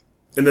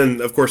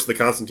then, of course, the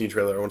Constantine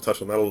trailer. I want to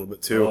touch on that a little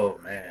bit, too. Oh,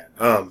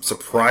 man.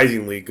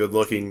 Surprisingly good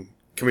looking,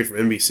 coming from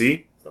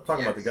NBC. Stop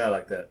talking about the guy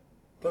like that.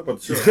 Talk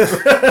about the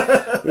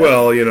show.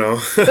 Well, you know.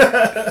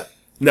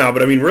 No,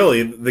 but I mean,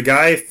 really, the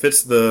guy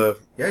fits the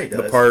Yeah, he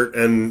does. part,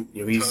 and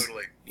you know,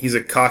 Totally. he's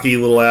a cocky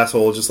little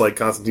asshole, just like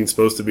Constantine's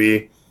supposed to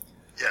be.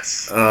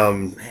 Yes.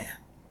 Man.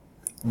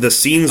 The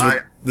scenes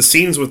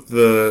with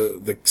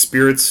the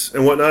spirits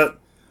and whatnot,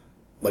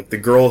 like the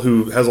girl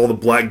who has all the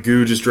black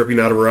goo just dripping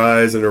out of her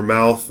eyes and her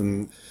mouth,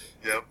 and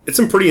Yep. it's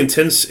some pretty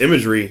intense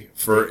imagery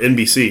for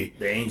NBC.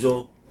 The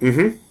Angel.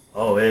 Mm-hmm.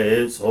 Oh, it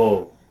is.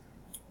 Oh.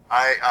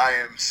 I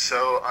am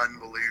so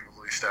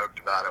unbelievably stoked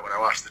about it when I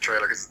watched the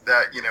trailer, because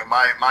that, you know,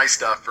 my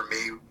stuff for me,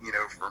 you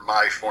know, for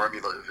my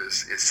formula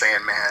is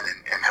Sandman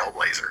and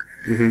Hellblazer.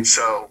 Mhm.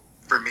 So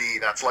for me,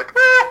 that's like,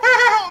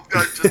 I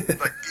just like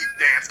deep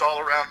danced all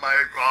around my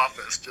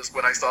office just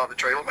when I saw the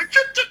trailer. I'm like,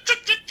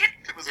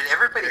 it was Did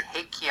everybody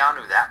hate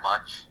Keanu that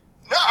much?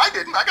 No, I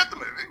didn't. I got the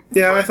movie.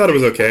 Yeah, I thought it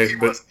was okay, He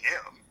but wasn't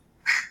him.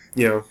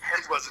 you know,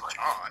 He wasn't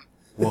John.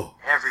 Whoa.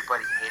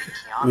 Everybody hated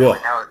Keanu, Whoa.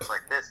 and now it's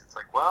like this. It's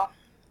like, well,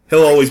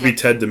 he'll always be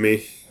Ted to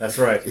me. That's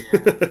right.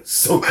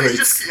 So But great. it's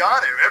just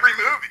Keanu. Every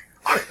movie,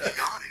 I'm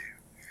Keanu.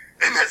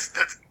 And that's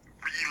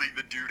really,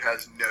 the dude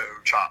has no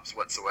chops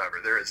whatsoever.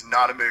 There is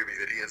not a movie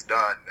that he has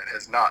done that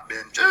has not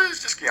been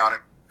just Keanu.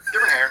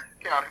 Different hair,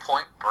 Keanu.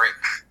 Point Break.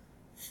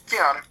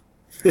 Keanu.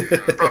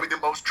 Probably the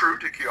most true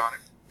to Keanu.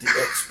 The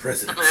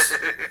ex-president.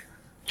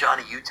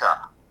 Johnny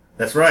Utah.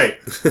 That's right.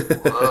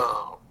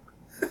 Whoa.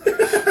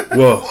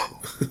 Whoa.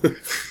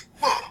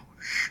 Whoa.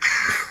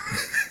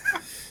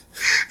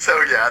 So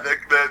yeah, the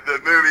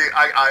movie,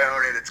 I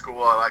own it. It's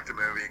cool. I like the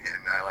movie and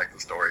I like the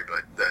story.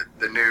 But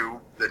the new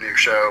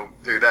show,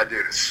 dude, that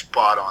dude is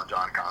spot on.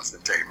 John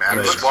Constantine, man.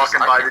 Right. Just walking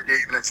by the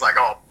deep and it's like,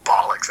 oh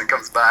bollocks, and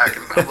comes back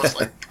and I'm just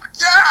like,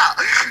 yeah.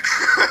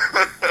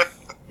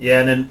 Yeah,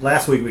 and then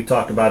last week we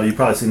talked about it. You've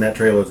probably seen that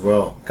trailer as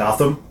well.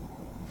 Gotham.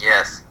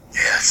 Yes.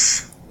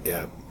 Yes.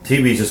 Yeah.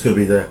 TV's just going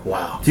to be the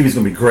wow. TV's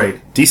going to be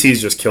great.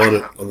 DC's just killing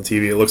it on the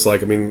TV. It looks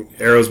like. I mean,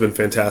 Arrow's been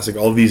fantastic.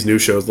 All of these new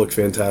shows look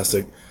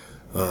fantastic.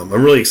 I'm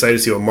really excited to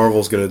see what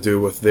Marvel's going to do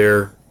with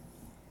their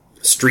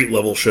street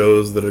level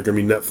shows that are going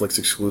to be Netflix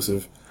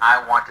exclusive.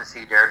 I want to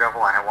see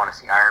Daredevil, and I want to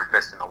see Iron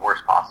Fist in the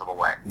worst possible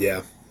way.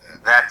 Yeah.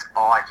 That's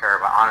all I care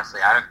about. Honestly,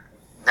 I don't.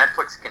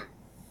 Netflix can,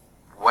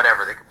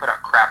 whatever. They can put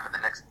out crap for the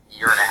next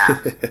year and a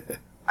half.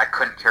 I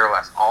couldn't care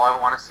less. All I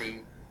want to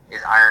see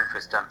is Iron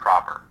Fist done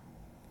proper.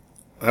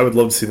 I would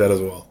love to see that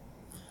as well.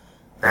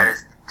 That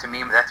is, to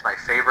me, that's my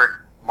favorite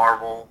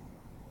Marvel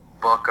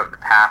book of the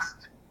past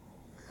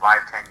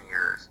 5-10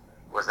 years.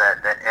 Was that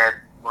Ed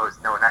was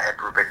no, not Ed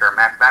Brubaker,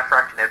 Matt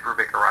Fraction, Ed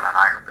Brubaker run on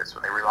Iron Fist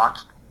when they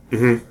relaunched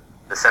Mm-hmm.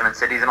 the Seven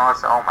Cities and all that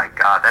stuff. Oh my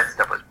God, that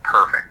stuff was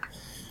perfect.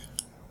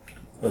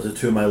 Those are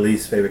two of my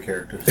least favorite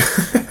characters.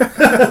 Really?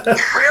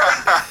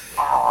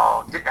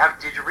 Oh,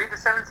 did you read the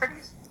Seven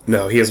Cities?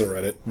 No, he hasn't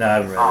read it. No, I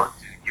haven't read Oh,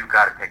 dude, you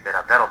got to pick that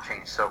up. That'll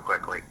change so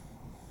quickly. it.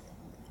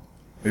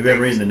 We've been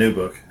reading the new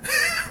book.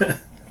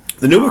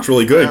 The new book's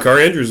really good. Car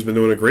Andrews has been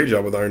doing a great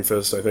job with Iron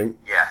Fist, I think.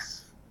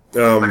 Yes.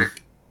 But Um,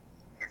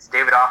 it's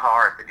David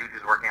Ahar, the dude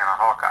who's working on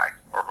Hawkeye,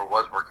 or who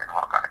was working on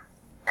Hawkeye,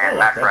 and I Matt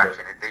like that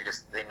Fraction.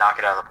 They knock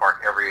it out of the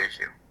park every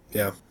issue.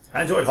 yeah.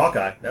 I enjoyed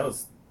Hawkeye. That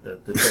was the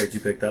trade you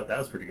picked up. That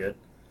was pretty good.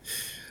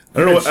 I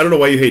don't know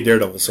why you hate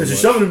Daredevil so Because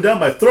much. you're shoving him down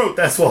my throat.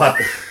 That's why.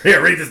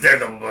 Here, read this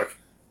Daredevil book.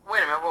 Wait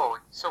a minute, whoa.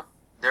 So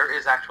there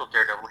is actual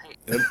Daredevil hate.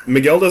 And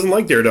Miguel doesn't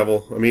like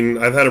Daredevil. I mean,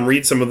 I've had him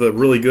read some of the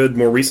really good,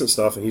 more recent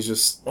stuff, and he's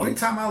just Only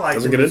time I liked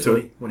doesn't him get was into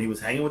it. when he was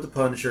hanging with the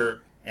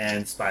Punisher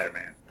and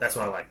Spider-Man. That's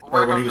what I liked. Why Or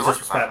when don't he you was like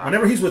just with Spider. Spider-Man?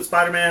 Whenever he's with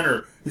Spider-Man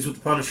or he's with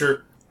the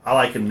Punisher, I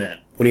like him then.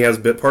 When he has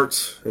bit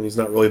parts and he's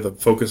not really the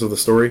focus of the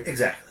story.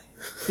 Exactly.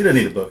 He doesn't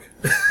need a book.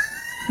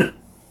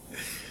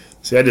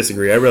 See, I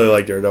disagree. I really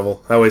like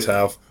Daredevil. I always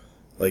have.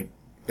 Like,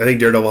 I think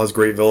Daredevil has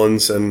great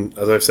villains, and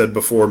as I've said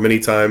before many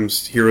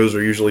times, heroes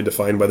are usually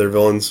defined by their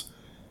villains.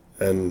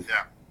 And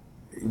Yeah.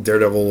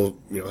 Daredevil,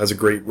 has a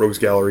great rogues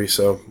gallery,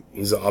 so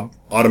he's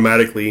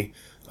automatically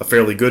a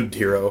fairly good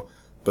hero.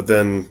 But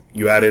then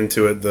you add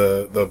into it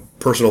the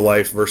personal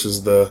life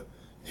versus the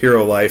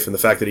hero life, and the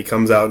fact that he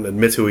comes out and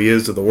admits who he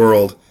is to the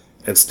world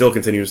and still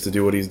continues to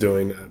do what he's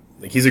doing.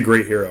 Like, he's a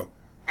great hero.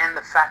 And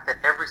the fact that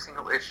every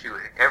single issue,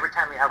 every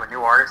time you have a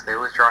new artist, they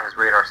always draw his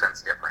radar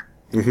sense different.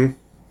 Mm-hmm.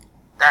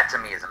 That to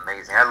me is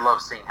amazing. I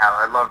love seeing how,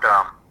 I loved,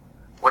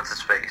 what's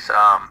his face?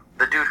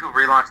 The dude who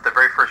relaunched, the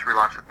very first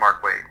relaunch with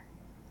Mark Waid.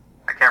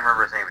 I can't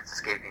remember his name, it's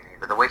escaping me.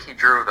 But the way he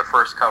drew the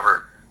first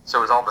cover, so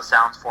it was all the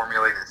sounds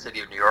formulated in the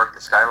city of New York,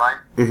 the skyline.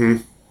 Mm-hmm.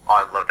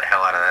 Oh, I loved the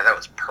hell out of that. That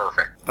was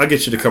perfect. I'll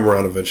get you to come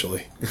around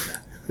eventually.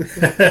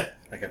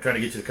 Like I'm trying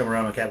to get you to come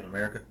around on Captain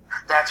America.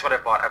 That's what I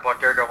bought. I bought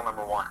Daredevil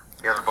 #1.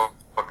 The other book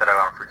that I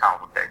got on Free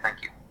Comic Book Day.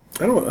 Thank you.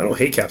 I don't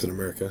hate Captain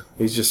America.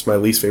 He's just my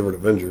least favorite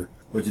Avenger.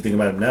 What do you think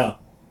about him now?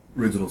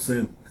 Original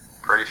Sin.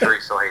 Pretty sure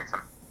he still hates him.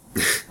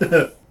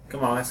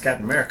 Come on, that's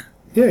Captain America.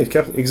 Yeah, he's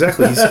Captain.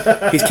 Exactly.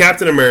 He's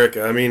Captain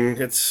America. I mean,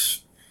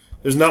 there's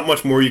not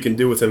much more you can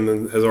do with him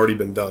than has already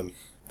been done.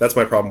 That's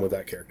my problem with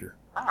that character.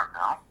 I don't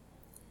know.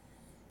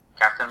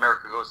 Captain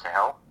America goes to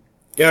hell?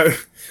 Yeah,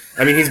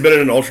 I mean, he's been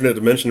in an alternate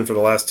dimension for the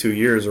last 2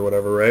 years or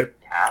whatever, right?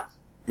 He has?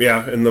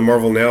 Yeah, in the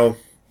Marvel Now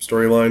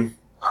storyline.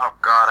 Oh,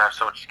 God, I have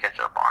so much to catch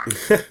up on.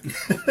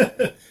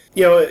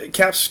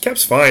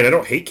 Cap's fine. I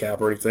don't hate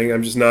Cap or anything.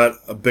 I'm just not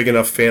a big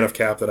enough fan of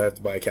Cap that I have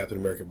to buy a Captain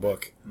America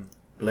book.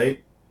 Blade.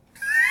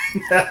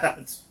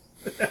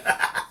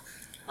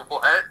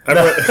 What?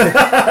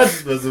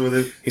 Messing with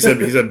it. He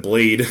said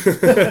Blade.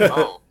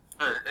 Oh.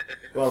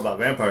 We're all about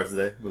vampires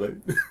today.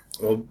 Blade.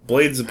 Well,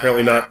 Blade's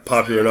apparently not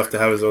popular enough to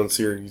have his own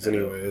series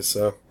anyways,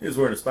 so... He was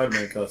wearing a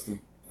Spider-Man costume.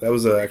 That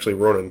was actually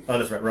Ronan. Oh,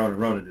 that's right.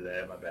 Ronan did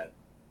that. My bad.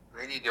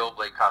 They need the old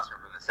Blade costume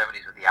from the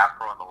 70s with the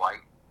afro and the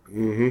white.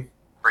 Mm-hmm.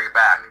 Bring it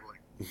back.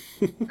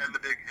 and the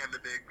big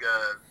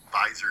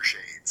visor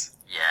shades.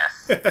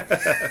 Yes.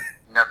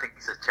 Nothing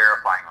is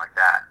terrifying like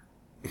that.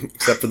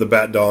 Except for the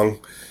bat dong.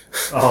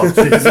 Oh,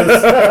 Jesus. Back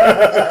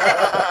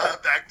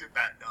to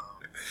Bat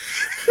Dog.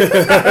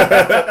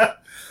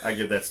 I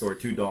give that story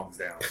 2 dongs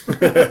down.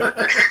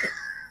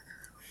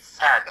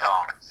 Sad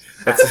dogs.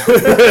 That's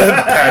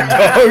bat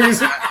dongs.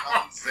 Bat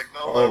Dog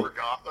signal over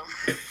Gotham.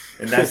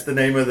 And that's the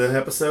name of the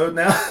episode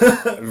now?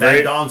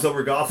 Very- Bad dongs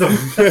over Gotham.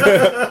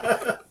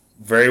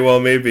 Very well,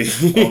 maybe.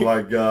 Oh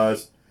my gosh.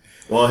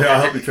 Well,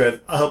 here,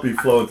 I'll help you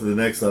flow into the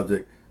next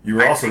subject. You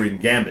were also reading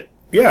Gambit.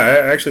 Yeah,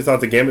 I actually thought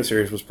the Gambit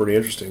series was pretty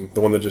interesting.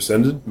 The one that just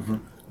ended.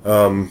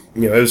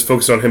 Mm-hmm. It was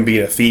focused on him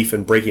being a thief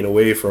and breaking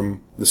away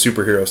from the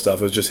superhero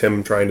stuff. It was just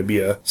him trying to be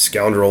a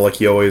scoundrel like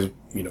he always,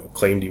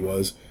 claimed he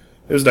was.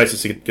 It was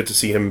nice to get to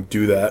see him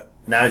do that.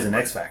 Now he's an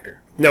X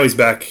Factor. Now he's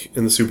back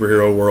in the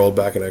superhero world,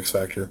 back in X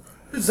Factor.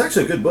 This is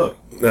actually a good book.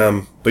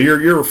 But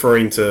you're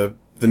referring to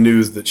the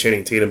news that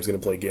Channing Tatum's going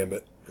to play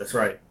Gambit. That's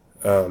right.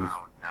 Oh,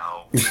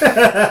 no. What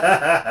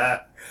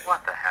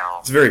the hell?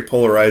 It's a very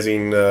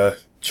polarizing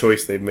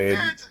choice they've made.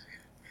 Yeah, it's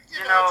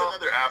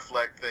another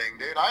Affleck thing,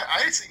 dude.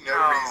 I see no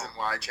reason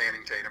why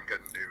Channing Tatum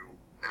couldn't do.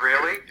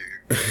 Really?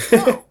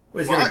 No.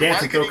 Well, he's going to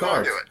dance and throw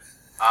cards. Do it?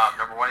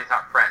 Number one, he's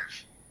not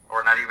French,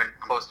 or not even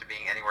close to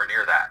being anywhere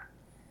near that.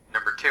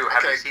 Number two,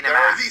 have you seen him there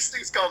are act? these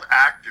things called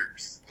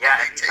actors. Yeah,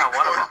 They and he's take not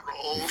one of on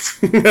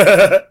them. roles.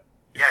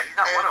 Yeah, he's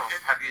not one of them.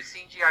 Have you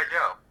seen G.I.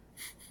 Joe?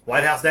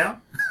 White House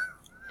down?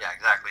 Yeah,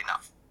 exactly, no.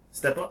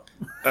 Step up?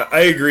 I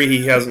agree.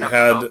 He hasn't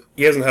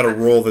had a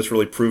role that's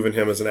really proven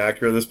him as an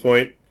actor at this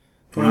point.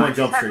 21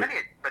 Jump Street.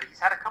 But he's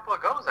had a couple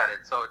of goes at it,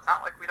 so it's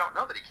not like we don't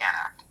know that he can't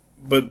act.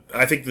 But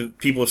I think that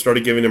people have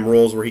started giving him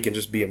roles where he can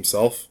just be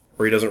himself,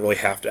 where he doesn't really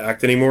have to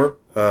act anymore.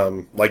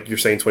 Like you're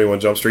saying, 21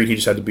 Jump Street, he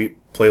just had to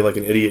play like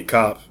an idiot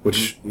cop,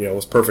 which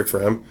was perfect for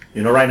him.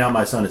 Right now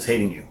my son is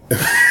hating you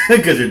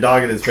because you're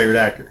dogging his favorite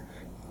actor.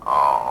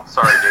 Oh,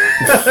 sorry,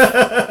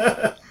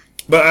 dude.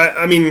 But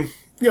I mean,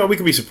 we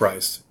can be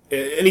surprised.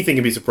 Anything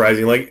can be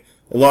surprising. Like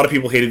a lot of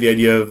people hated the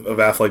idea of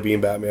Affleck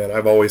being Batman.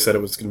 I've always said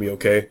it was going to be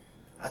okay.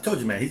 I told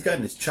you, man, he's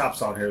gotten his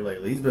chops on here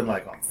lately. He's been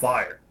like on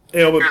fire. But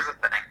Here's the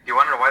thing. Do you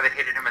want to know why they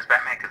hated him as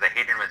Batman? Because they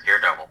hated him as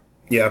Daredevil.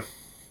 yeah.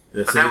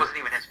 Yes, But that wasn't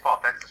even his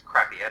fault. That's just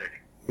crappy editing.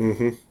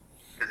 Mm-hmm.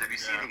 Because if you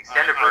see the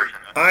extended version,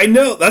 I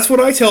know. That's what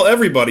I tell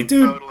everybody,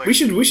 dude. Totally.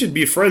 We should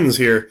be friends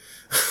here.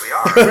 we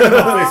are.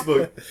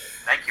 Facebook.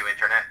 Thank you,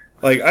 Internet.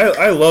 Like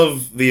I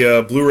love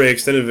the Blu-ray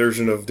extended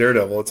version of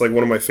Daredevil. It's like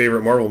one of my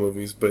favorite Marvel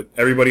movies. But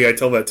everybody I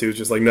tell that to is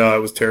just like, no, it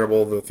was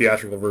terrible. The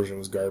theatrical version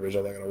was garbage.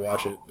 I'm not gonna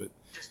watch it. But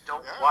Just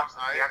don't Yeah, watch the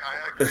I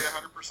theatrical agree version.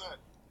 100%.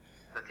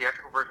 The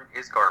theatrical version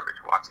is garbage.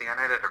 Watch the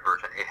unedited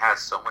version. It has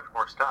so much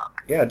more stuff.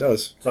 yeah, it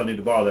does. So I need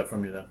to borrow that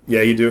from you then.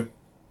 Yeah, you do.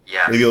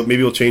 Yes. Maybe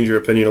you'll change your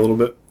opinion a little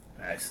bit.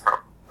 Nice.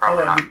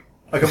 Probably not.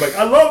 I come back,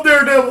 I love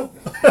Daredevil!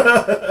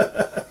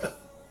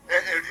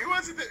 And who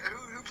was it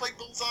who played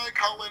Bullseye?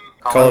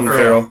 Colin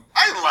Farrell.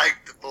 I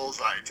liked the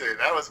Bullseye, too.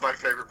 That was my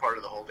favorite part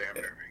of the whole damn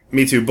movie.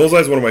 Me too.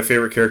 Bullseye's one of my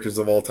favorite characters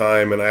of all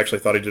time, and I actually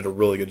thought he did a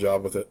really good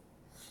job with it.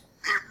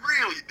 He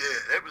really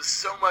did. It was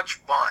so much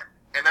fun.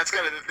 And that's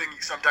kind of the thing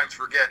you sometimes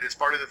forget. Is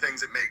part of the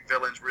things that make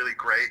villains really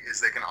great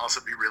is they can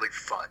also be really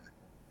fun.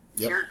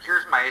 Yep.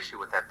 Here's my issue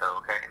with that, though,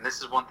 okay? And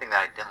this is one thing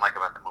that I didn't like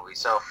about the movie.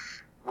 So,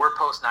 we're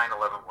post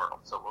 9/11 world.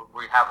 So,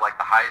 we have, like,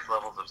 the highest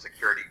levels of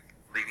security,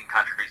 leaving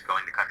countries,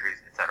 going to countries,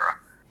 etc.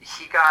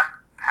 He got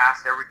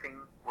past everything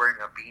wearing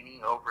a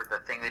beanie over the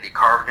thing that he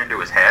carved into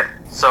his head.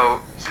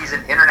 So, he's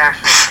an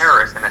international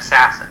terrorist, an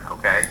assassin,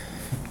 okay?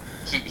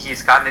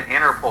 He's got an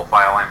Interpol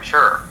file, I'm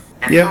sure.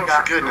 And Yeah. he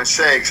got For goodness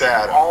sakes,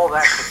 Adam. all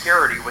that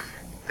security with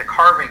the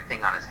carving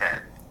thing on his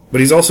head. But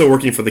he's also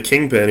working for the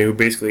Kingpin, who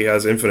basically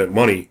has infinite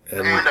money.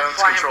 And And owns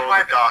Flying control of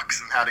private. the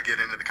docks and how to get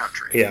into the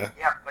country. yeah,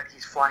 Yeah, but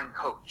he's flying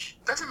coach.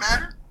 Doesn't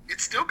matter.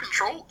 It's still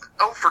controlled.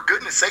 Oh, for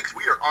goodness sakes,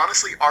 we are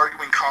honestly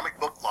arguing comic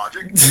book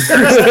logic.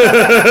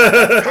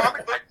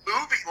 Comic book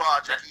movie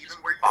logic, even,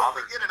 where you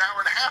only get an hour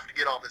and a half to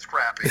get all this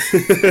crap in.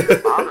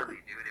 It bothered me,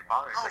 dude. It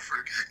bothered me. Oh, Like, for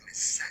goodness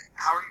sakes.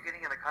 how are you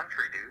getting in the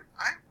country, dude?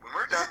 When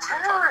we're done, He's we're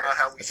a going to talk about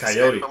how we terrorist.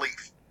 suspend Coyote.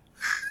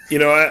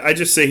 belief. I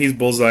just say he's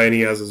Bullseye and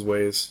he has his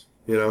ways.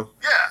 Yeah, there you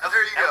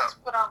Now go. let's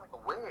put on like a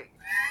wig.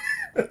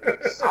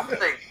 Something,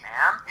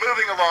 man.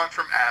 Moving along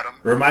from Adam.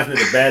 Reminds me of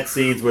the bad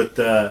scenes with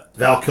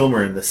Val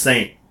Kilmer in The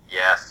Saint.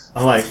 Yes.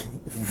 I'm like,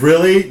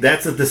 really?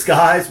 That's a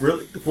disguise?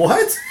 Really?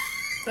 What?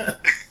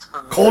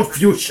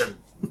 Confusion.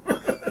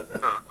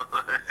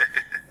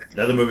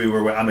 Another movie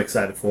where I'm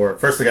excited for.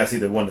 First, I got to see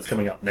the one that's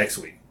coming out next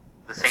week.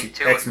 The Saint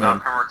 2 with X-Men. Val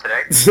Kilmer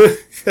today.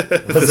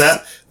 What's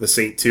that? The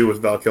Saint 2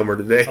 with Val Kilmer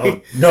today. Oh,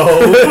 no.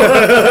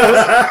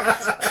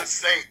 The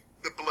Saint,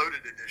 the bloated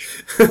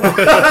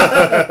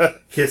edition.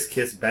 Kiss,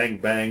 kiss, bang,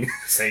 bang.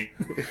 Saint.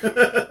 They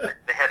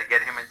had to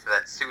get him into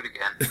that suit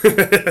again.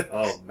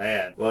 Oh,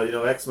 man.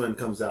 Well, X-Men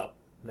comes out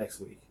next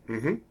week.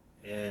 hmm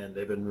And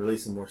they've been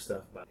releasing more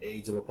stuff about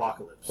Age of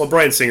Apocalypse. Well,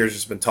 Bryan Singer's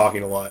just been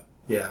talking a lot.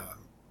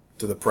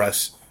 to the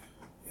press.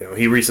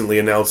 He recently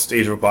announced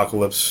Age of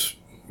Apocalypse.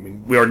 I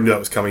mean, we already knew that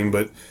was coming,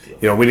 but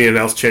when he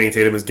announced Channing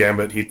Tatum as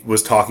Gambit, he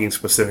was talking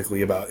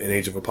specifically about an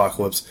Age of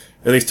Apocalypse,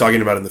 and he's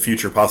talking about in the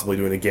future possibly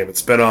doing a Gambit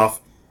spinoff.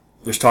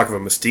 There's talk of a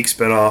Mystique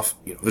spinoff.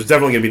 There's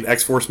definitely going to be an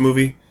X-Force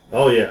movie.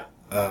 Oh yeah.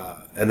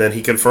 And then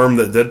he confirmed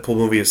that the Deadpool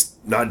movie is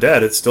not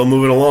dead; it's still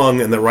moving along,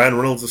 and that Ryan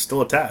Reynolds is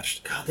still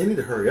attached. God, they need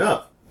to hurry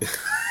up.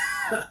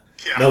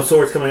 Yeah. No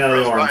swords coming out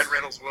of the arms. Ryan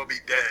Reynolds will be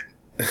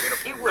dead.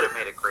 He would have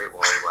made a great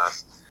Wally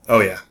West. Oh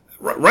yeah,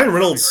 Ryan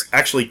Reynolds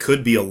actually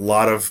could be a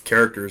lot of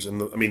characters. I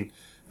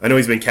know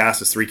he's been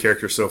cast as 3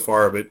 characters so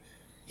far, but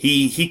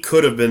he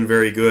could have been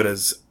very good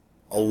as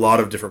a lot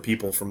of different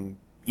people from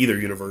either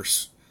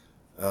universe.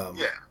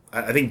 Yeah.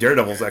 I think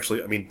Deadpool's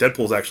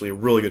actually a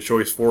really good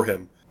choice for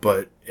him,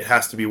 but it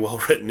has to be well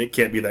written. It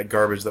can't be that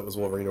garbage that was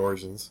Wolverine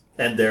Origins.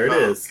 And there it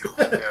is.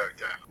 Yeah.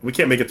 We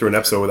can't make it through an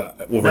episode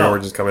without Wolverine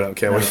Origins coming out,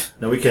 can we?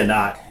 No, we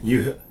cannot.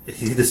 He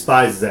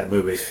despises that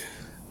movie.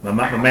 My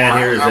man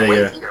here is I'm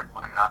with a... you.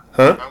 Why not?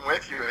 Huh? I'm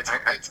with you.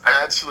 It's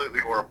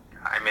absolutely horrible.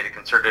 I made a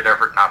concerted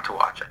effort not to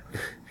watch it.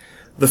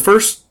 The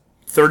first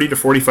 30 to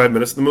 45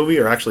 minutes of the movie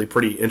are actually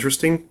pretty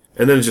interesting,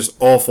 and then it just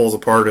all falls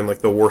apart in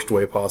the worst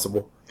way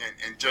possible.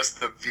 And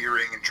just the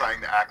veering and trying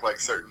to act like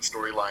certain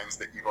storylines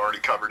that you've already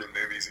covered in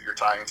movies that you're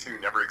tying to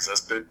never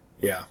existed.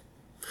 Yeah.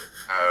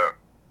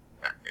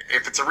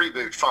 If it's a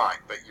reboot, fine,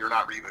 but you're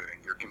not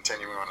rebooting. You're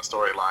continuing on a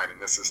storyline, and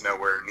this is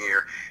nowhere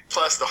near.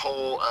 Plus, the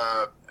whole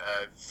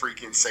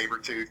freaking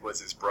Sabretooth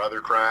was his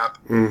brother crap.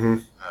 Mm-hmm.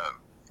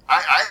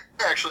 I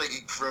actually,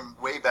 from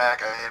way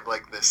back, I have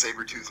the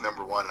Sabretooth #1.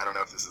 I don't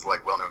know if this is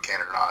well-known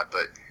canon or not,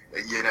 but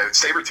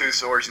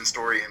Sabretooth's origin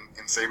story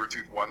in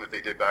Sabretooth 1 that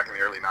they did back in the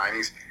early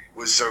 90s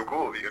was so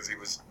cool because he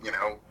was,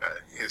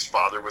 his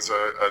father was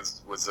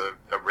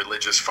a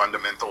religious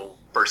fundamental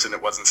person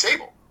that wasn't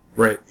stable.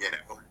 Right.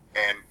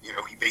 And,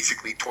 he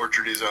basically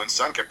tortured his own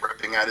son, kept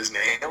ripping out his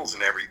nails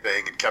and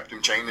everything, and kept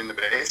him chained in the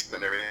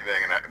basement and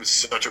everything, and it was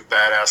such a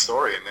badass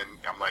story, and then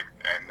I'm like,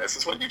 and this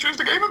is what you choose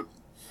to give him?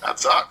 That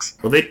sucks.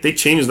 Well, they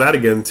changed that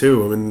again,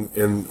 too,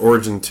 in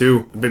Origin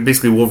 2.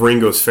 Basically, Wolverine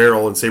goes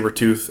feral, and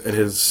Sabretooth and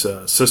his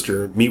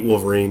sister meet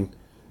Wolverine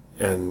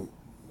and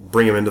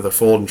bring him into the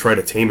fold and try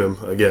to tame him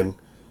again.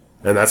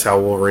 And that's how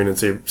Wolverine and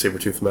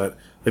Sabretooth met.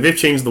 They've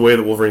changed the way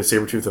that Wolverine and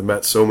Sabretooth have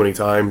met so many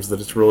times that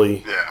it's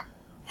really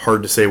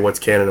hard to say what's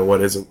canon and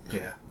what isn't.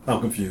 Yeah,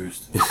 I'm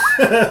confused.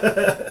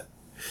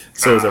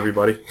 So is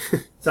everybody.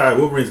 It's alright,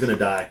 Wolverine's gonna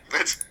die.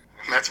 That's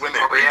when they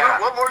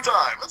reboot one more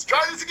time. Let's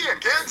try this again,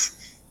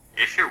 kids.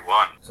 Issue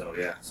 1.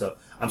 So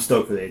I'm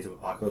stoked for the Age of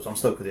Apocalypse. I'm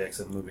stoked for the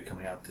X-Men movie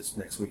coming out this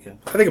next weekend.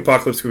 I think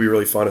Apocalypse could be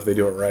really fun if they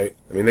do it right.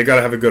 They got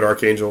to have a good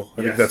Archangel. I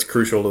think Yes. that's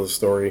crucial to the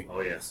story.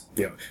 Oh yes.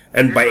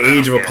 And by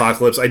Age of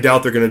Apocalypse, I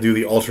doubt they're going to do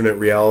the alternate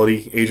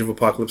reality Age of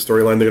Apocalypse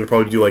storyline. They're going to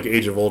probably do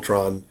Age of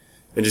Ultron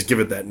and just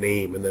give it that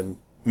name and then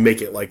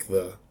make it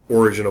the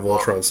Origin of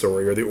Ultron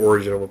story or the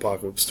Origin of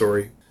Apocalypse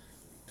story.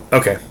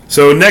 Okay,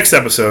 so next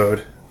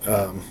episode,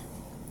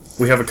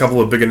 we have a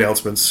couple of big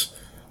announcements.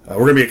 We're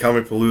going to be at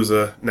Comic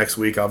Palooza next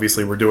week.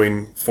 Obviously, we're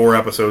doing 4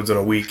 episodes in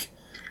a week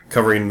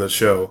covering the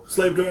show.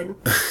 Slave driver.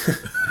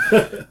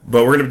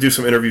 But we're going to do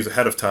some interviews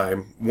ahead of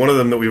time. One of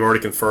them that we've already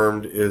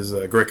confirmed is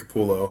Greg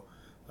Capullo.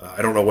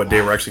 I don't know what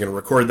day we're actually going to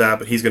record that,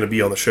 but he's going to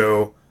be on the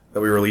show that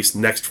we release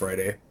next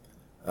Friday.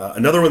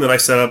 Another one that I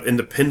set up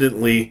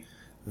independently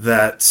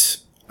that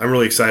I'm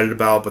really excited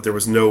about, but there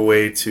was no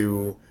way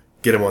to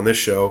get him on this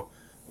show,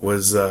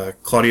 was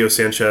Claudio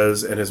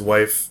Sanchez and his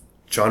wife,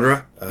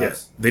 Chandra.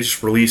 Yes. They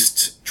just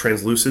released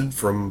Translucid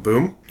from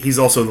Boom. He's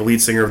also the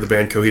lead singer of the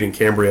band Coheed and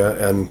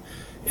Cambria, and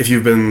if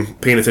you've been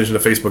paying attention to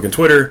Facebook and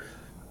Twitter,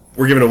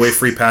 we're giving away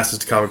free passes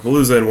to Comic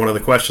Palooza, and one of the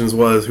questions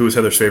was, who is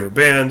Heather's favorite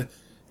band,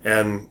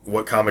 and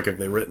what comic have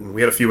they written?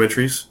 We had a few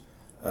entries.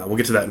 We'll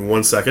get to that in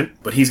 1 second,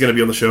 but he's going to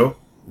be on the show.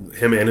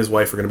 Him and his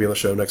wife are going to be on the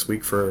show next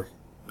week for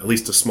at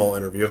least a small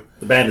interview.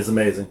 The band is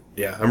amazing.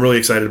 Yeah, I'm really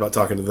excited about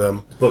talking to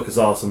them. The book is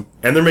awesome.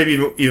 And there may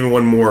be even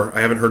one more.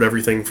 I haven't heard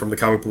everything from the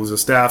Comic Palooza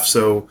staff,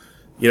 so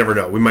you never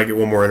know. We might get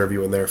one more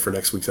interview in there for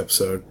next week's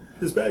episode.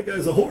 This bad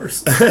guy's a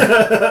horse.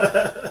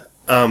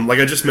 Like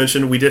I just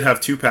mentioned, we did have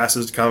 2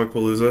 passes to Comic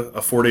Palooza,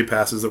 4-day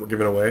passes that were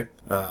given away.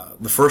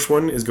 The first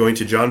one is going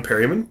to John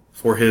Perryman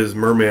for his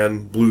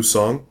Merman blues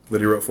song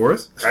that he wrote for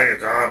us. Thank you,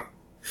 John.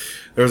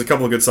 There was a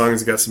couple of good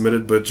songs that got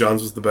submitted, but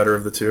John's was the better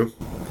of the 2.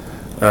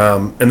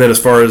 And then as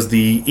far as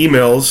the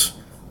emails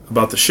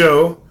about the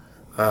show,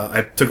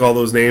 I took all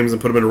those names and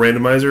put them in a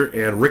randomizer,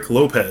 and Rick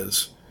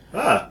Lopez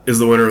is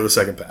the winner of the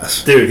second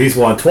pass. Dude, he's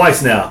won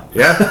twice now.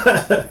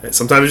 Yeah.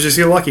 Sometimes you just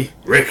get lucky.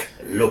 Rick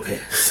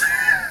Lopez.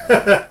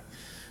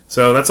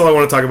 So that's all I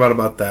want to talk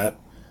about that.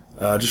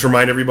 Just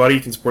remind everybody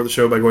you can support the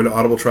show by going to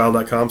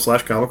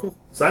audibletrial.com/comical.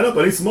 Sign up,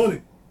 I need some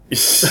money.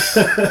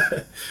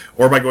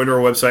 Or by going to our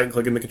website and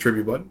clicking the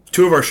contribute button.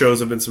 2 of our shows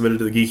have been submitted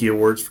to the Geeky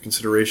Awards for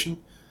consideration.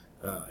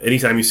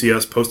 Anytime you see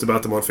us post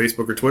about them on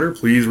Facebook or Twitter,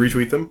 please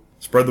retweet them.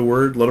 Spread the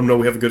word. Let them know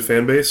we have a good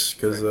fan base,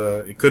 because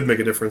it could make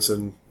a difference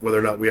in whether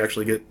or not we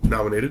actually get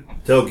nominated.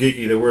 Tell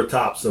Geeky that we're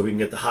top so we can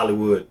get to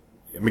Hollywood.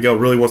 Miguel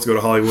really wants to go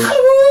to Hollywood.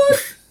 Hollywood!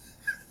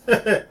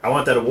 I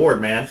want that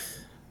award, man.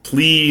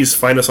 Please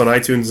find us on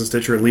iTunes and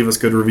Stitcher and leave us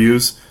good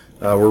reviews.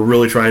 We're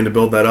really trying to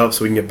build that up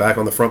so we can get back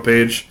on the front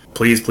page.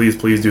 Please, please,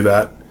 please do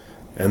that.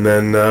 And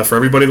then for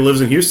everybody that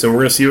lives in Houston, we're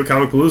going to see you at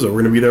Comic Palooza. We're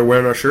going to be there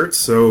wearing our shirts.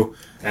 So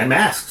And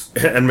masks.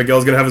 and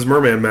Miguel's going to have his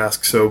merman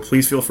mask. So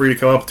please feel free to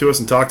come up to us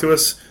and talk to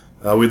us.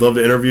 We'd love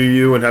to interview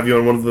you and have you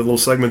on one of the little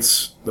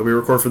segments that we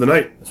record for the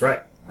night. That's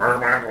right.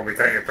 Merman will be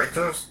taking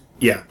pictures.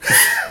 Yeah.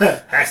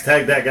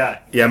 Hashtag that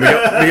guy. Yeah,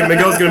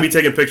 Miguel's going to be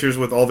taking pictures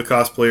with all the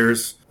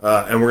cosplayers,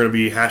 and we're going to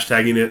be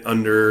hashtagging it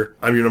under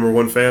I'm Your Number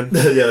One Fan.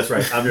 Yeah, that's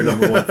right. I'm your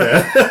number one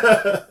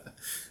fan.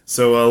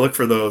 So look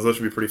for those. Those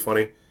should be pretty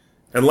funny.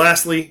 And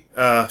lastly,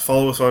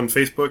 follow us on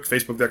Facebook,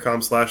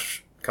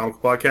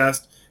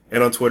 facebook.com/comicalpodcast,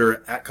 and on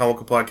Twitter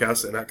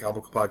 @comicalpodcast and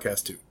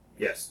 @comicalpodcast2.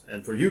 Yes.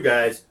 And for you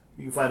guys,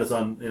 you can find us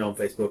on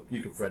Facebook.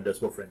 You can friend us.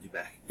 We'll friend you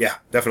back. Yeah,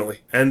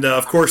 definitely. And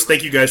of course,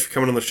 thank you guys for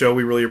coming on the show.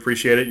 We really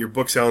appreciate it. Your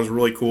book sounds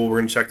really cool. We're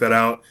going to check that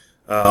out.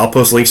 I'll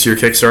post links to your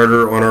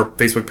Kickstarter on our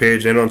Facebook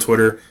page and on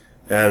Twitter,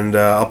 and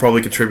I'll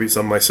probably contribute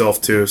some myself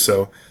too.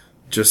 So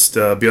just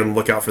be on the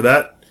lookout for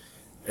that.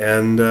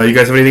 And you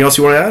guys have anything else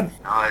you want to add?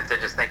 I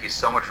just thank you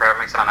so much for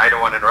having me on. I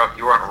don't want to interrupt.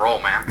 You were on a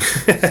roll, man.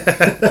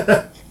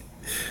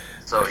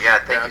 So yeah,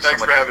 thank you so thanks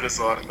much for having us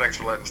on, and thanks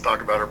for letting us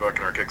talk about our book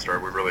and our Kickstarter.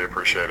 We really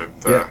appreciate it.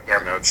 Yeah.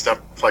 It's stuff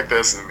like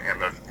this and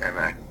the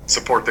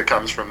support that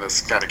comes from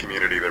this kind of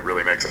community that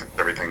really makes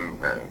everything,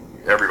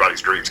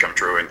 everybody's dreams come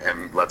true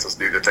and lets us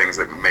do the things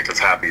that make us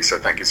happy. So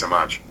thank you so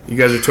much. You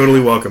guys are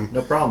totally welcome.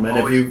 No problem,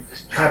 man. If you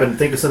happen to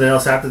think of something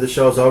else after the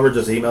show's over,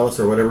 just email us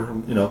or whatever.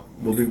 We'll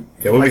do.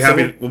 Yeah, we'll be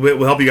happy.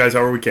 We'll help you guys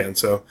however we can.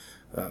 So,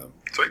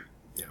 Sweet.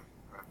 you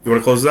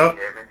want to close it out?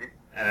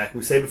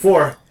 We say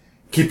before,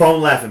 keep on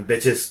laughing,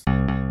 bitches.